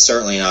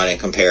 Certainly not in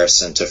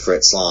comparison to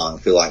Fritz Lang,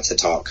 who liked to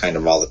talk kind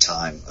of all the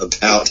time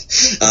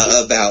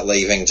about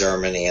leaving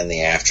Germany and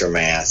the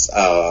aftermath.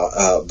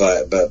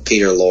 But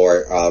Peter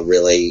Lorre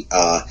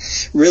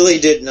really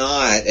did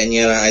not. And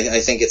yet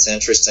I think it's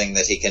interesting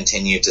that he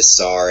continued to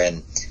star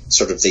in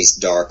sort of these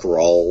dark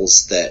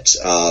roles that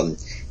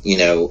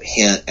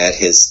hint at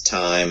his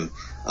time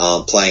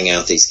playing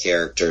out these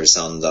characters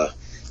on the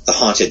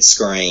haunted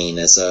screen,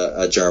 as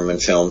a German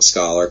film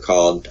scholar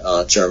called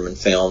German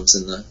films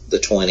in the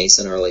 20s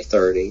and early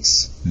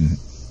 30s.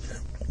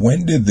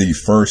 When did the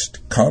first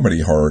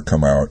comedy horror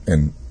come out?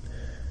 And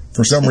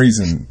for some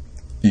reason,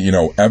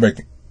 Abbott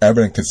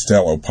and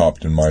Costello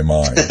popped in my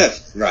mind.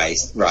 Right.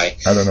 I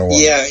don't know why.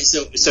 Yeah,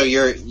 so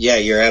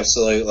you're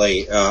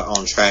absolutely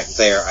on track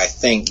there, I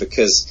think,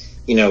 because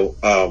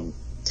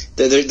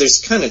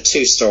there's kind of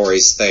two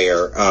stories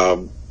there.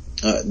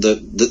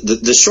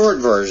 The short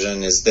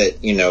version is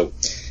that,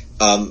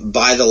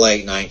 by the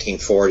late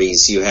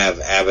 1940s, you have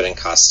Abbott and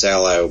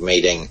Costello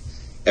meeting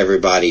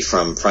everybody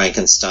from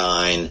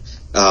Frankenstein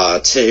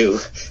to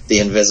The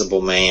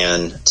Invisible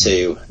Man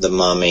to The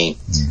Mummy.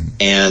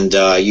 And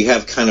you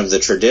have kind of the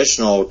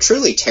traditional,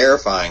 truly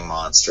terrifying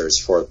monsters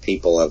for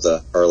people of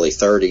the early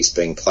 30s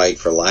being played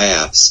for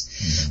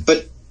laughs.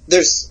 But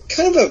there's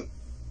kind of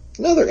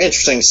another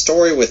interesting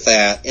story with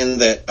that, in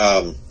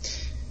that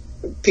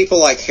people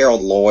like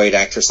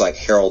actors like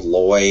Harold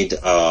Lloyd,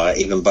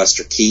 even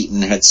Buster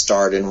Keaton had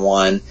starred in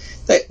one.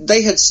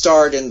 They had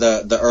starred in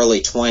the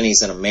early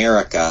 20s in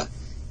America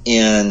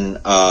in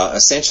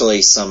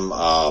essentially some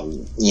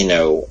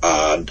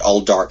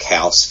old dark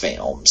house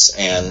films,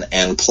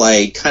 and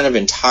played kind of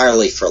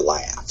entirely for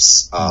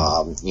laughs.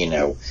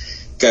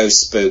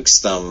 Ghost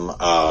spooks them.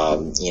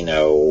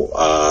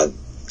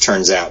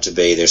 Turns out to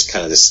be, there's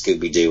kind of the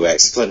Scooby-Doo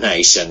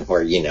explanation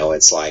where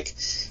it's like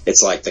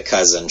the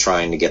cousin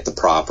trying to get the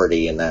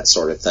property and that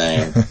sort of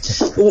thing.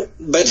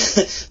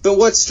 But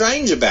what's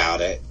strange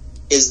about it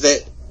is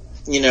that,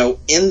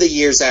 in the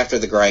years after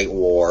the Great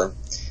War,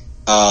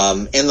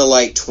 in the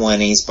late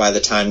 20s, by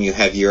the time you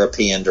have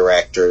European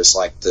directors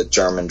like the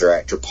German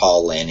director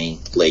Paul Lenny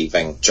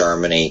leaving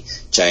Germany,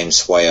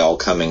 James Whale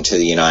coming to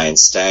the United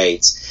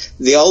States,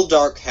 the old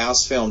dark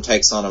house film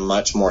takes on a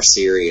much more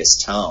serious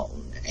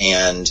tone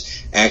and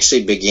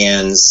actually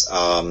begins,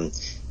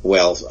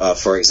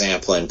 for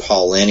example, in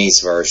Paul Lenny's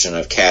version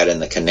of Cat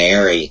and the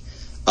Canary,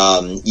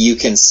 you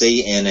can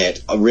see in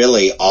it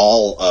really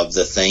all of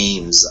the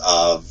themes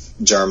of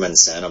German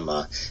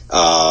cinema,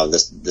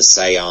 the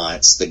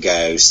seance, the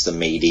ghost, the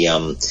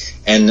medium.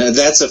 And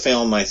that's a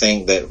film, I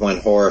think, that when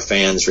horror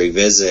fans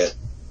revisit,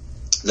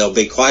 they'll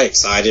be quite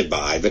excited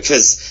by,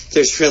 because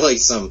there's really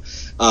some,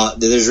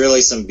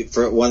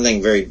 for one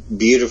thing, very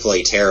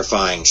beautifully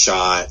terrifying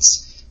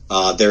shots.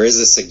 There is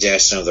a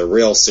suggestion of the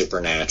real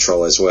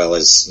supernatural, as well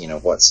as,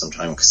 what's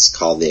sometimes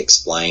called the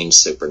explained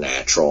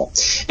supernatural.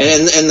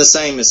 And the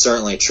same is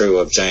certainly true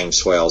of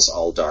James Whale's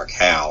Old Dark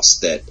House,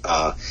 that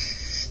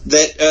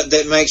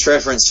makes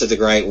reference to the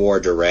Great War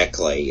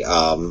directly.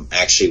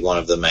 Actually, one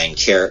of the main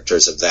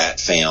characters of that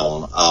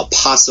film,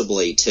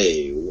 possibly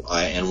two.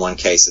 In one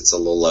case, it's a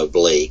little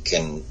oblique.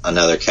 In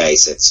another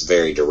case, it's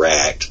very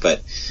direct.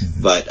 But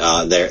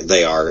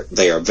they are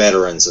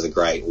veterans of the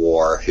Great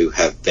War who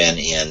have been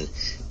in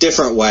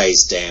different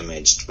ways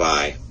damaged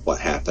by what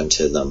happened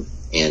to them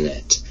in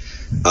it.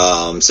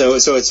 So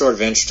it's sort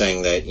of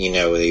interesting that,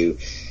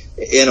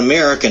 in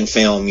American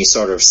film, you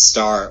sort of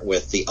start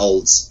with the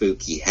old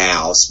spooky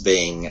house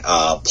being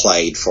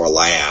played for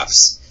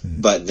laughs.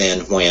 But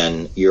then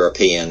when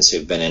Europeans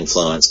who've been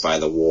influenced by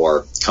the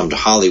war come to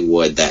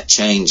Hollywood, that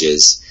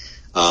changes.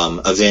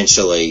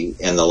 Eventually,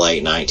 in the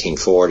late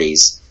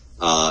 1940s,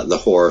 the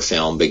horror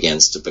film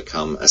begins to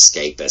become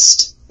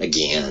escapist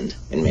again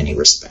in many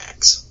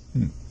respects.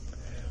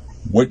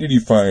 What did you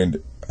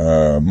find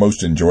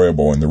most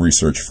enjoyable in the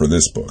research for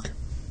this book?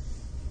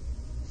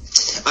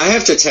 I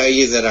have to tell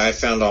you that I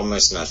found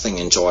almost nothing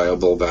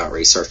enjoyable about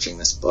researching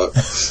this book.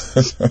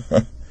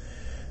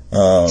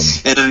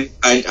 And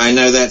I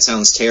know that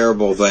sounds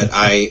terrible, but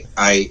I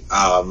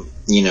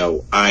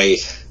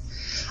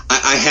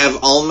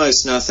have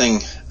almost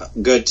nothing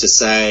good to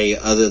say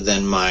other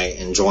than my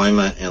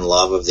enjoyment and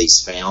love of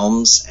these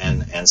films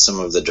and some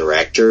of the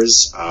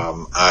directors.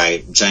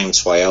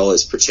 James Whale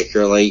is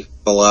particularly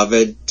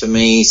beloved to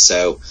me,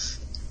 so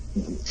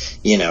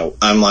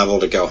I'm liable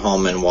to go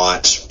home and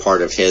watch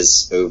part of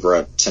his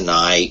oeuvre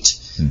tonight.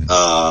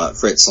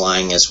 Fritz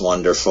Lang is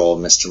wonderful.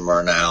 Mr.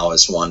 Murnau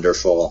is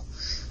wonderful.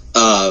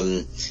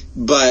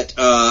 But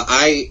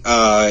I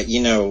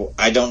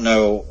don't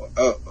know.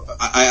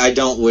 I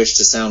don't wish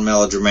to sound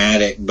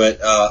melodramatic, but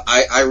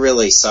I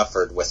really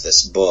suffered with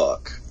this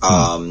book,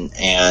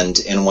 and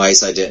in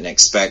ways I didn't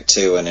expect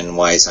to, and in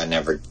ways I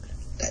never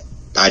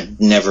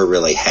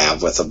really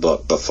have with a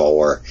book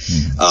before.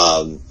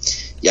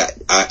 yeah,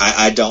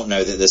 I don't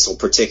know that this will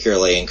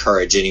particularly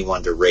encourage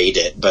anyone to read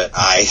it, but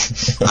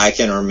I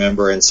can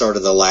remember in sort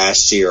of the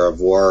last year of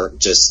work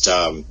just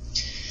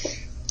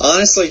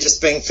honestly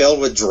just being filled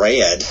with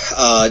dread,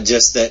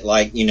 just that,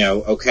 like, you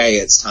know, okay,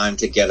 it's time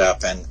to get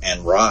up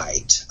and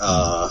write,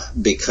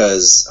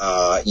 because,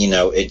 you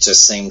know, it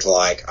just seemed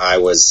like I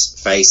was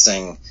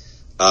facing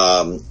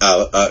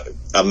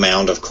a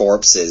mound of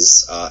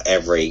corpses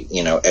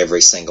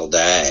every single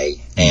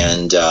day.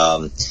 And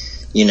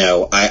you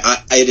know,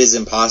 it is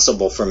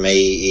impossible for me,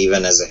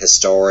 even as a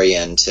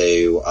historian,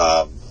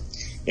 to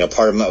you know,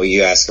 part of what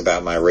you asked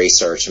about my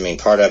research, I mean,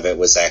 part of it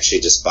was actually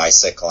just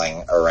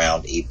bicycling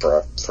around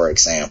Ypres, for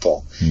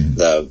example,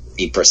 the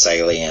Ypres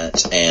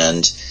salient,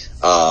 and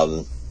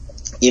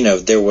you know,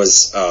 there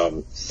was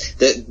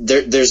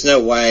there's no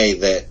way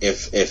that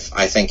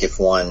if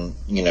one,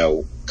 you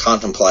know,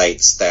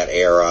 contemplates that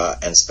era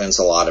and spends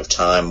a lot of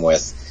time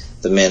with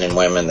the men and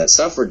women that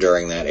suffered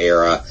during that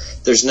era,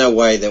 there's no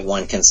way that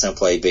one can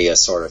simply be a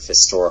sort of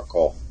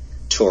historical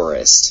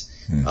tourist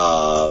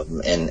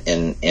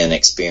in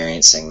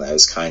experiencing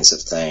those kinds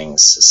of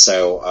things.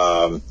 So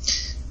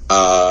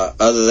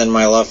other than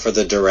my love for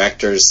the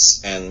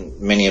directors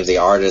and many of the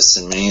artists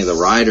and many of the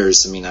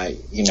writers, I mean,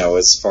 you know,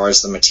 as far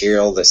as the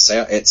material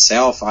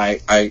itself,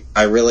 I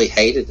really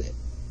hated it.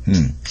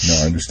 No,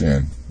 I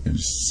understand.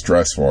 It's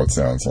stressful, it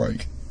sounds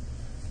like.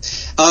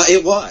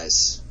 It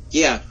was.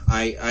 Yeah,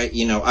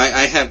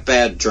 I have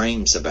bad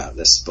dreams about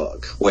this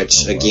book,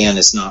 which again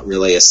is not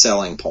really a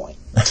selling point.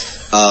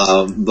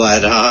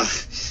 But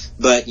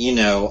you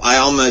know, I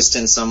almost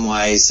in some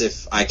ways,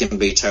 if I can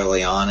be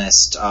totally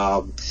honest,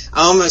 I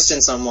almost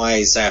in some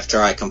ways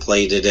after I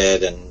completed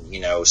it, and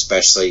you know,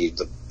 especially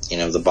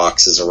the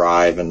boxes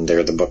arrive and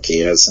there the book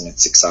is, and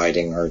it's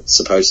exciting, or it's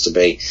supposed to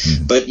be.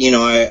 But you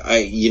know,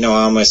 I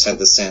almost had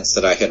the sense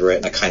that I had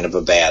written a kind of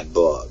a bad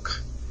book.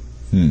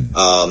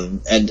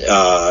 And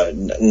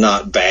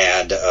not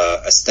bad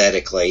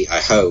aesthetically, I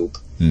hope,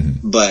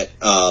 but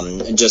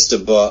just a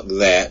book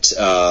that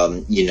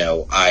you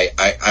know,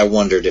 I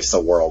wondered if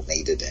the world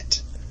needed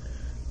it.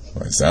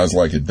 Well, it sounds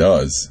like it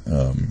does.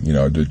 You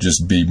know, to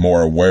just be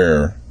more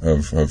aware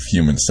of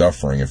human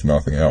suffering, if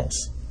nothing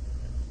else.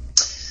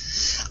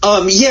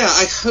 Yeah,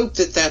 I hope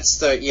that that's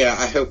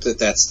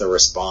the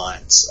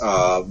response.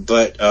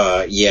 But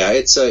yeah,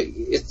 it's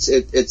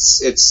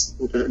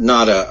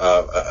not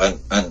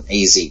an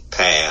easy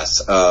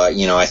path.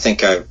 You know, I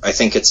think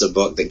it's a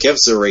book that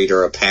gives the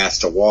reader a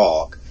path to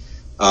walk,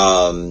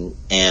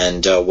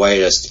 and a way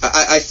to.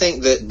 I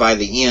think that by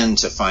the end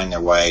to find their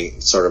way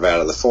sort of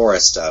out of the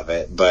forest of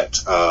it,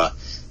 but I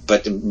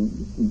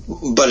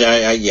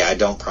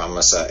don't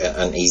promise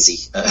an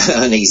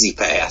easy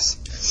path.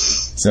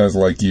 Sounds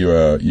like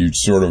you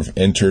sort of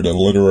entered a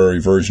literary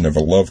version of a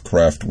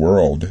Lovecraft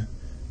world,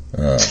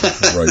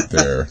 right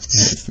there.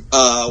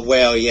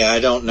 Well, yeah, I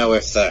don't know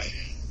if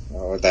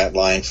that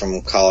line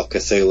from Call of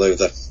Cthulhu,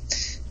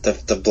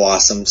 the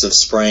blossoms of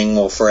spring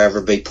will forever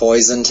be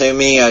poison to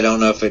me. I don't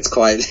know if it's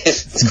quite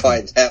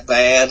that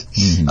bad.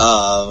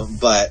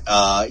 But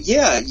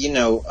yeah, you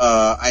know,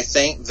 I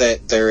think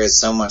that there is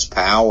so much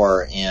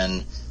power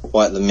in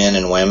what the men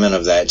and women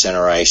of that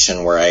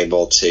generation were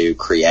able to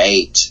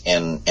create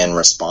in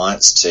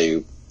response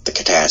to the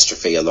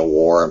catastrophe of the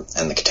war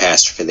and the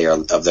catastrophe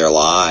of their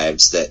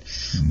lives, that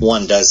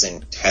one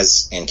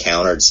has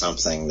encountered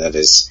something that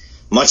is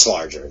much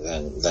larger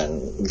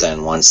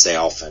than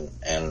oneself and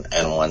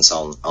one's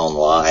own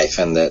life,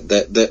 and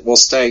that will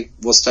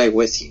stay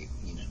with you.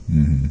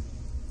 know?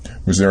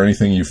 Was there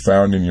anything you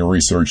found in your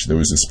research that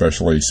was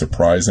especially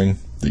surprising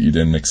that you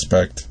didn't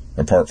expect,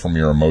 apart from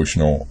your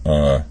emotional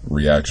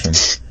reaction?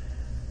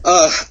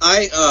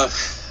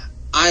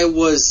 I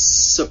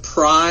was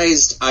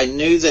surprised. I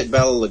knew that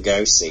Bela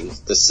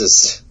Lugosi, this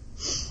is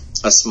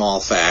a small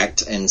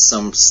fact in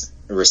some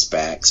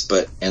respects,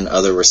 but in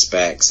other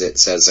respects it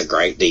says a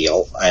great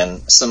deal,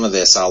 and some of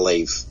this I'll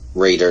leave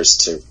readers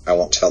to, I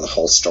won't tell the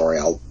whole story,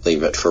 I'll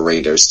leave it for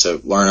readers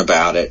to learn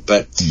about it,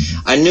 but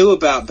I knew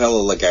about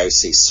Bela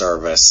Lugosi's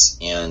service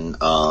in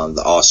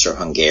the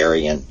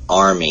Austro-Hungarian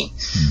army.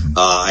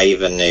 I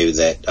even knew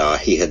that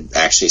he had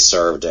actually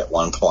served at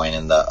one point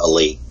in the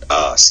elite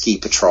ski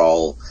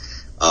patrol,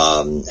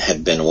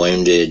 had been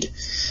wounded.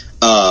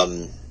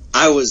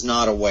 I was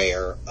not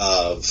aware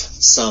of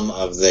some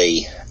of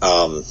the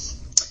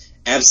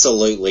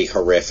absolutely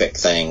horrific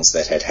things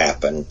that had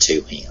happened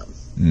to him.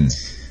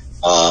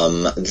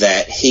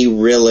 That he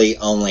really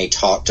only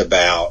talked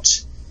about,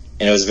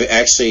 and it was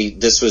actually,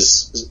 this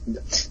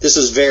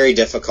was very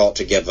difficult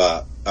to give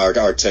up or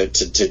to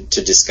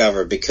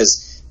discover,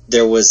 because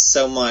there was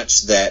so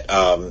much that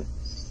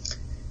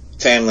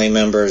family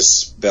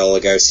members, Bela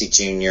Lugosi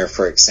Jr.,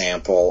 for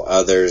example,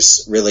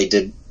 others really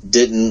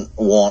didn't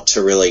want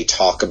to really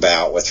talk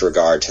about with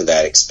regard to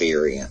that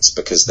experience,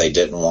 because they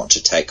didn't want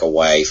to take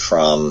away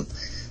from.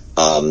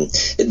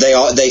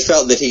 They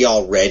felt that he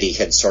already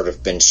had sort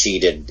of been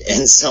cheated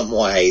in some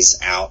ways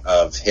out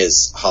of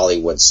his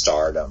Hollywood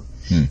stardom.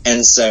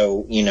 And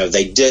so, you know,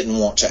 they didn't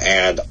want to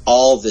add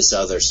all this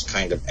other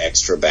kind of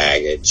extra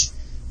baggage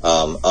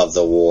of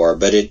the war.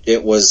 But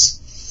it was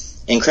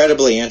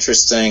incredibly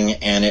interesting,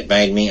 and it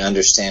made me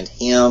understand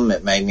him.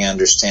 It made me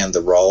understand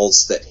the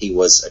roles that he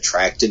was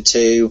attracted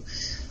to.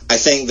 I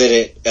think that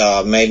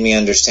it made me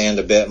understand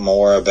a bit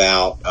more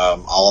about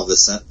all of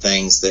the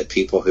things that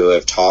people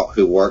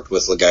who worked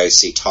with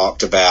Lugosi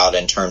talked about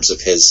in terms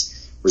of his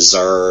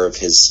reserve,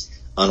 his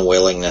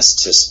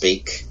unwillingness to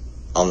speak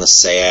on the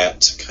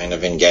set, kind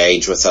of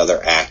engage with other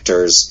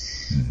actors.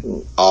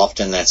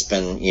 Often that's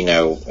been,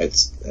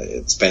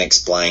 it's been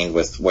explained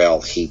with,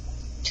 well, he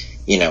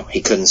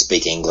couldn't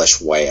speak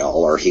English well,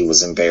 or he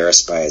was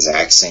embarrassed by his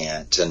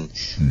accent. And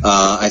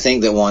I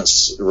think that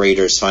once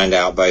readers find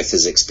out both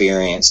his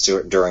experience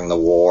during the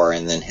war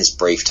and then his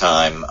brief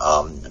time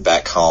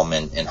back home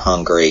in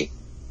Hungary,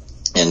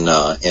 in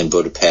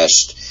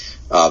Budapest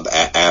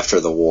after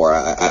the war,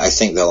 I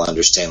think they'll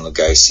understand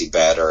Lugosi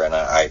better, and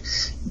I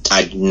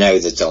know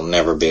that they'll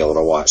never be able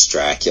to watch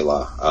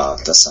Dracula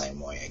the same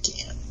way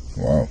again.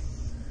 Wow.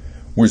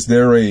 Was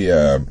there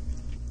a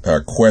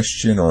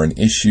question or an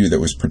issue that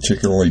was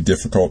particularly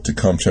difficult to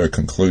come to a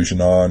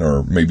conclusion on,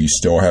 or maybe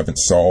still haven't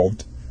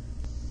solved?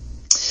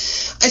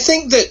 I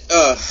think that,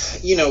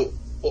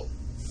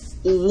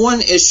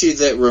 one issue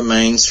that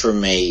remains for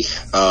me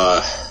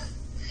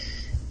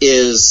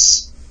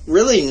is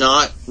really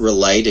not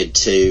related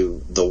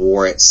to the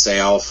war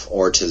itself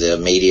or to the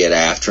immediate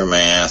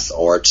aftermath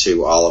or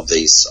to all of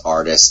these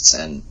artists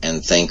and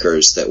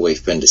thinkers that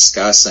we've been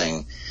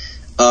discussing.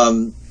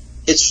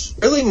 It's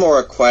really more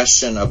a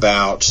question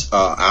about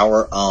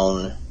our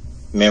own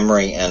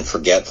memory and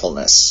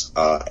forgetfulness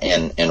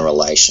in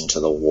relation to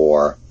the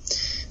war.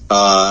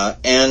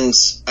 And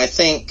I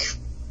think,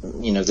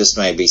 this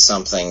may be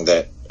something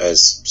that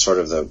is sort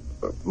of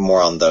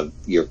more on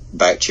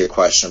back to your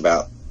question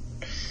about,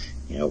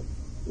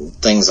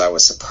 things I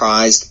was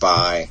surprised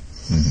by.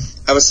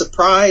 Mm-hmm. I was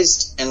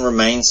surprised and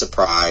remain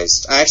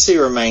surprised. I actually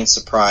remain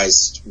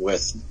surprised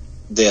with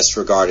this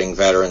regarding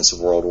veterans of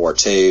World War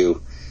II,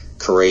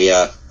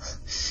 Korea,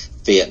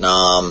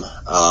 Vietnam,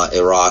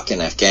 Iraq,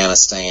 and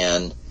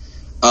Afghanistan.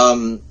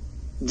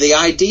 The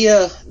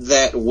idea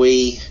that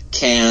we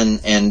can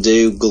and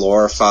do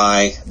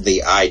glorify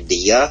the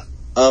idea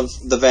of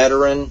the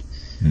veteran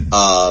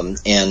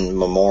in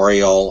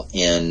memorial,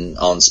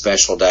 on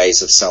special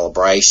days of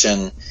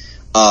celebration,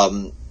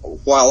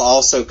 while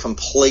also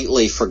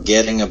completely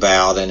forgetting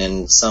about, and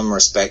in some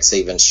respects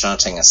even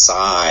shunting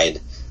aside,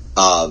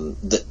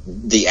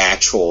 the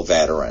actual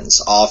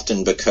veterans,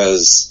 often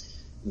because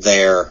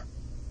their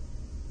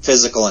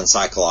physical and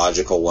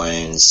psychological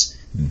wounds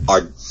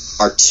are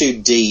too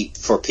deep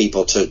for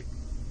people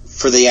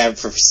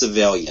for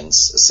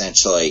civilians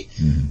essentially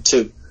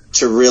to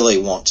really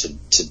want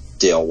to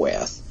deal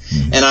with.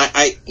 And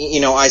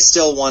I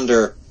still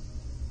wonder,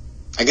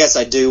 I guess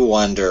I do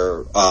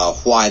wonder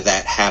why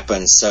that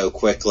happened so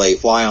quickly,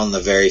 why on the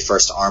very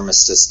first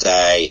Armistice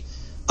Day,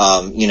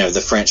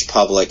 the French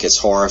public is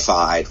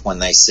horrified when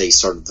they see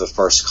sort of the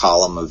first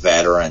column of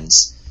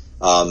veterans,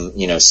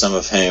 some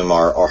of whom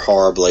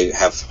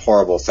have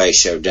horrible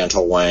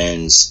facio-dental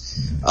wounds,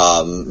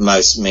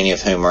 many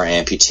of whom are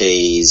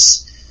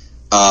amputees,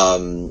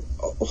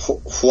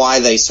 why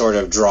they sort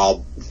of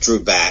drew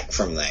back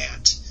from that.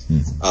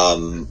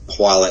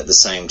 While at the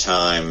same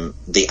time,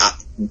 the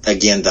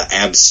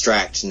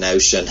abstract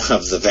notion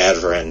of the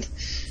veteran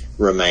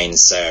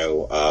remains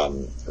so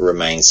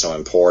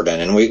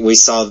important, and we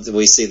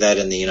see that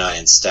in the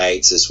United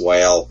States as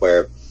well,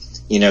 where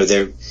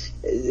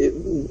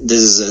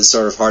this is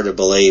sort of hard to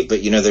believe,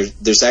 but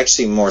there's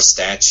actually more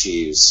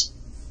statues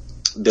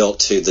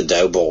built to the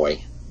doughboy,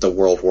 the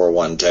World War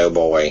I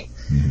doughboy,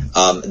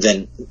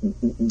 than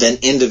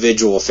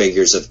individual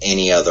figures of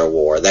any other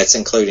war. That's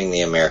including the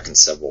American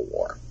Civil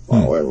War,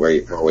 where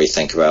we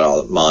think about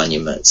all the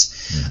monuments.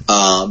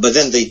 But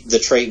then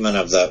the treatment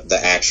of the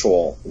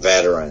actual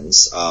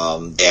veterans,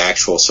 the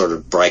actual sort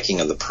of breaking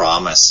of the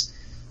promise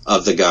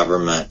of the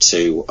government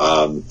to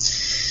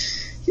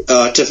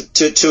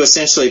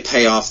essentially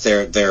pay off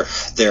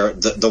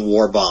the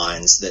war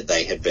bonds that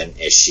they had been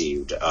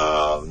issued.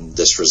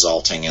 This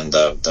resulting in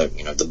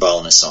the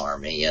bonus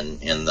army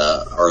in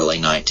the early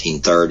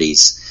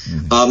 1930s.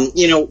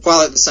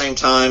 While at the same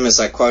time, as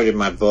I quoted in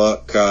my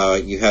book,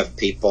 you have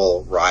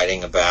people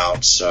writing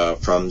about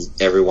from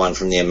everyone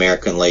from the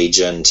American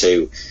Legion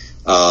to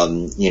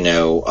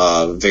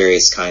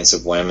various kinds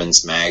of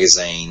women's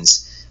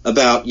magazines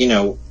about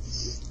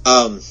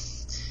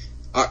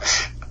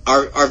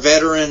our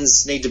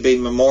veterans need to be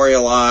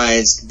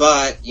memorialized,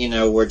 but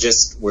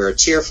we're a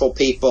cheerful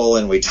people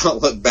and we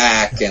don't look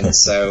back, and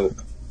so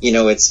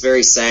it's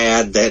very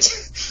sad that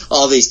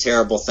all these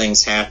terrible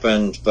things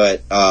happened,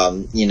 but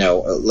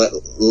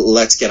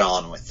let's get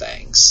on with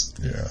things.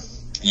 Yeah.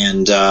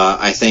 And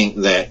I think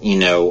that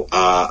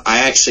I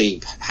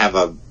actually have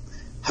a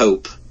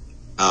hope,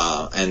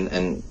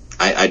 and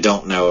I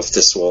don't know if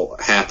this will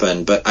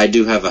happen, but I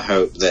do have a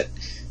hope that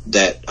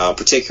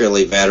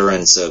particularly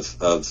veterans of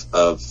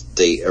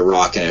the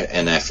Iraq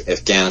and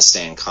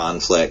Afghanistan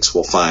conflicts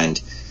will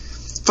find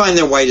find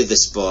their way to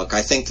this book.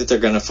 I think that they're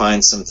going to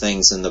find some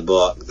things in the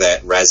book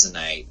that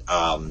resonate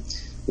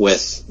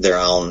with their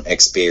own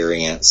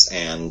experience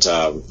and,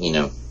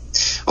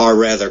 are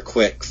rather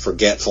quick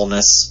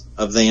forgetfulness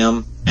of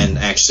them and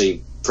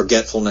actually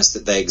forgetfulness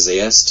that they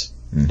exist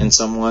in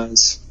some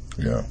ways.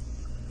 Yeah.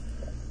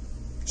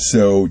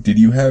 So, did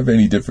you have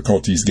any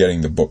difficulties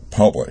getting the book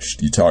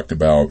published? You talked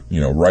about,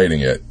 writing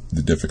it,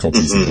 the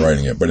difficulties in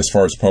writing it, but as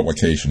far as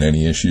publication,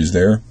 any issues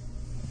there?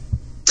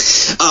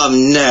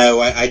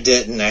 No, I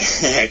didn't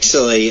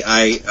actually.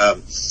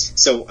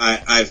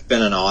 I've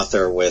been an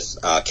author with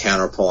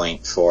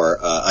Counterpoint for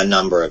a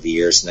number of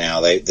years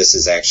now. This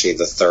is actually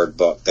the third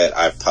book that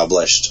I've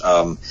published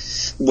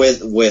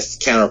with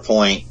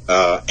Counterpoint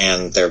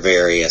and their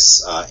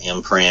various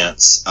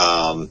imprints.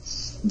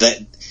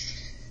 That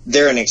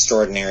they're an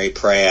extraordinary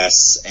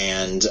press,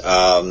 and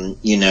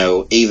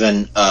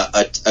even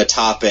a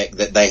topic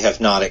that they have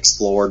not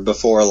explored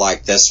before,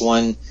 like this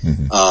one.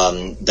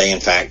 They in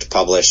fact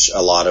publish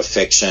a lot of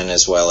fiction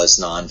as well as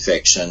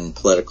nonfiction,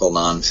 political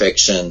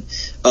nonfiction.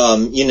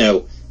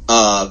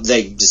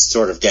 They just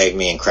sort of gave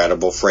me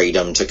incredible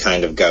freedom to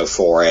kind of go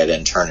for it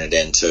and turn it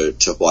into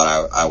what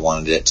I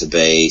wanted it to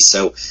be.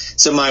 So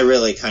my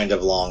really kind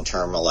of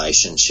long-term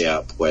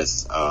relationship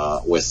with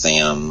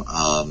them,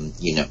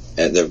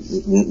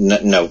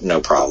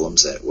 no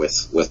problems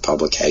with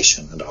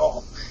publication at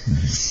all.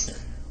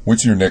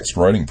 What's your next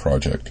writing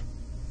project?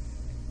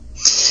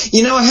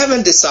 I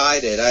haven't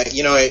decided. I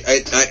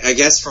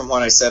guess from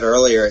what I said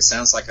earlier, it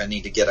sounds like I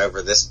need to get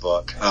over this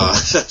book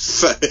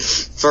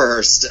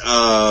first.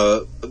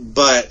 I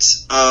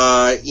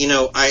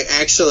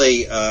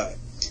actually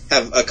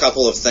have a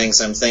couple of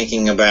things I'm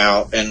thinking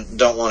about, and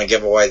don't want to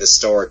give away the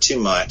store too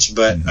much.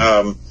 But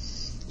I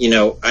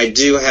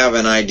do have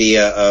an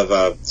idea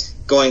of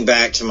going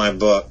back to my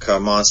book,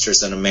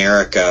 Monsters in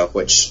America,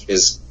 which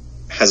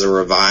has a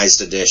revised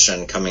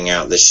edition coming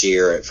out this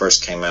year. It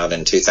first came out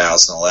in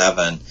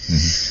 2011.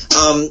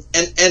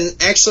 And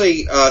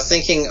actually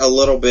thinking a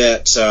little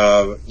bit,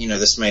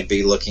 this may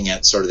be looking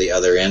at sort of the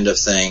other end of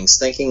things,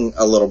 thinking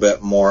a little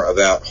bit more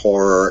about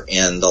horror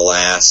in the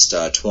last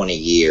 20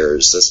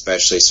 years,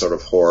 especially sort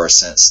of horror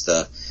since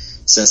the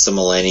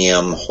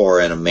millennium,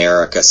 horror in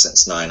America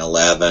since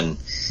 9/11,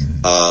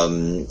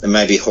 and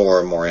maybe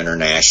horror more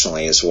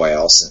internationally as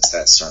well, since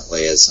that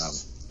certainly is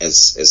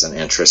an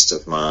interest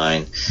of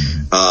mine.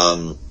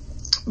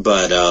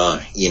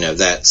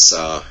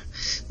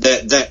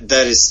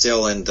 That is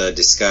still in the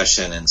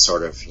discussion and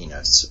sort of,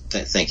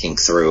 thinking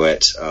through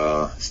it,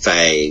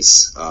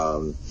 phase.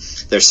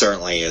 There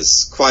certainly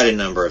is quite a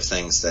number of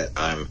things that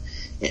I'm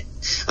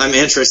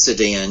interested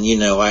in.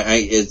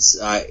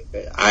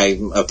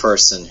 I'm a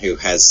person who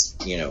has,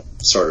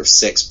 sort of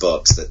 6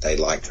 books that they'd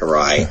like to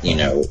write,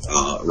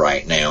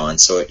 right now. And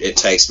so it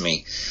takes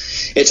me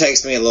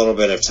a little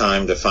bit of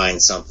time to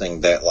find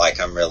something that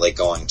I'm really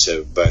going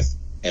to both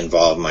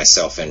involve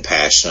myself in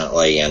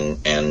passionately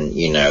and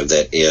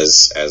that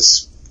is,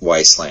 as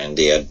Wasteland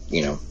did,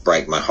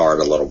 break my heart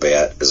a little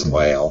bit as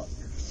well.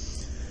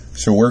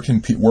 So where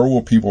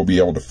will people be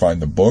able to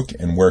find the book,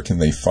 and where can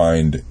they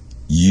find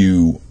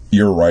your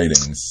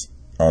writings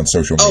on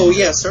social media? Oh,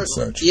 yeah,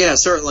 certainly. Yeah,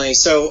 certainly.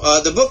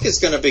 So the book is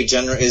going to be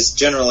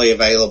generally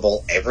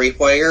available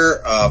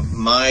everywhere.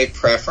 My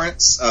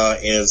preference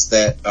is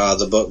that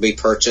the book be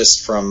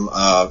purchased from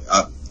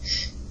a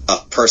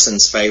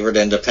person's favorite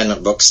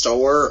independent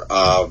bookstore.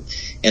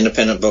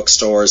 Independent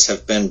bookstores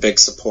have been big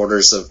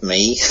supporters of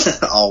me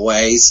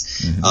always,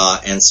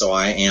 and so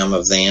I am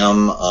of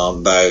them.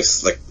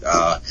 Both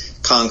the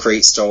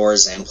concrete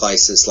stores and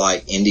places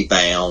like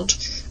IndieBound.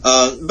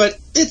 But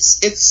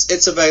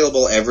it's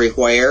available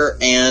everywhere,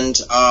 and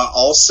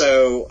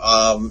also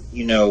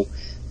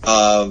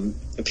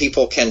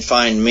people can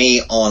find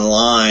me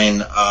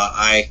online.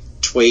 I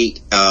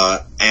tweet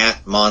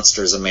at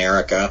Monsters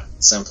America,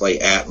 simply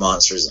at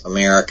Monsters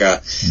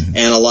America,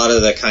 and a lot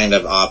of the kind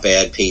of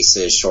op-ed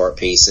pieces, short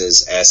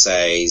pieces,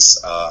 essays,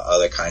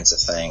 other kinds of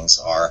things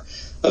are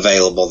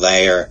available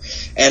there.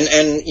 And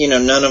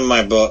none of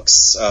my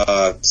books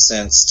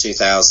since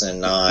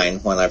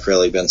 2009, when I've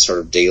really been sort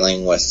of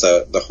dealing with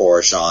the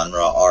horror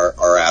genre,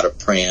 are out of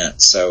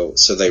print. So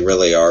they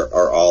really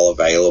are all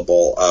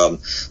available.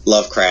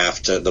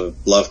 Lovecraft, the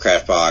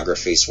Lovecraft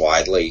biography is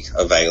widely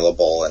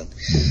available, and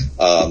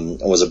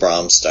was a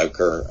Bram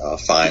Stoker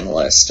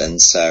finalist.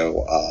 And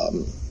so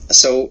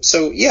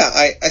yeah,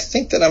 I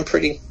think that I'm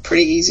pretty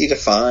easy to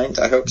find.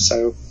 I hope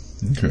so.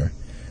 Okay.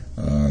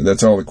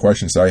 That's all the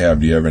questions I have.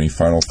 Do you have any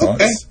final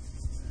thoughts? Okay.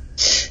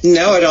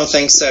 No, I don't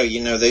think so.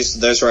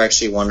 Those were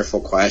actually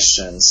wonderful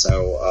questions.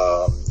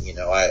 So,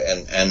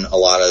 and a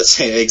lot of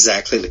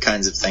exactly the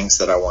kinds of things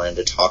that I wanted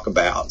to talk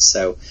about.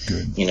 So,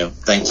 good.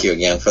 Thank you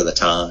again for the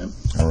time.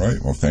 All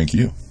right. Well, thank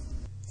you.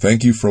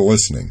 Thank you for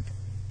listening.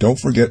 Don't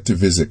forget to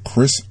visit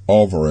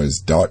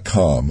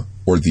ChrisAlvarez.com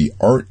or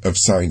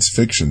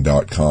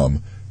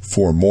theartofsciencefiction.com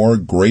for more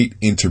great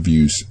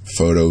interviews,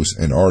 photos,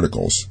 and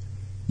articles.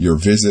 Your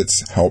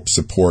visits help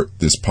support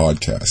this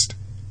podcast.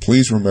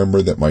 Please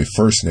remember that my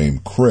first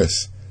name,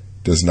 Chris,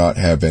 does not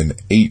have an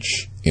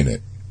H in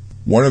it.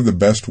 One of the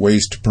best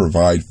ways to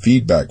provide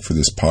feedback for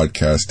this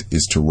podcast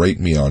is to rate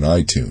me on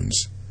iTunes.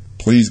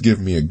 Please give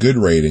me a good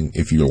rating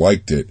if you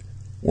liked it,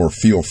 or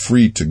feel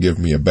free to give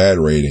me a bad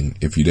rating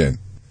if you didn't.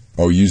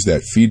 I'll use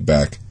that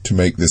feedback to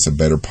make this a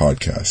better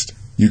podcast.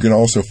 You can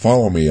also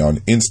follow me on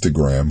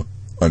Instagram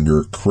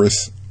under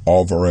Chris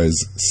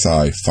Alvarez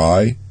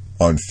Sci-Fi,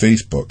 on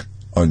Facebook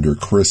under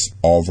Chris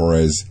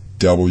Alvarez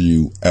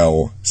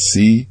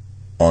WLC,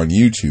 on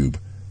YouTube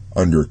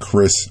under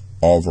Chris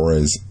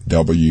Alvarez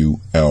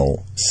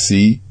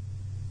WLC,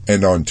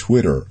 and on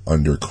Twitter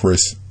under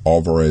Chris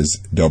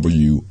Alvarez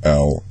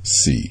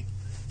WLC.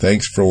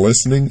 Thanks for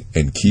listening,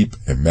 and keep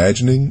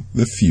imagining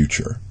the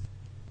future.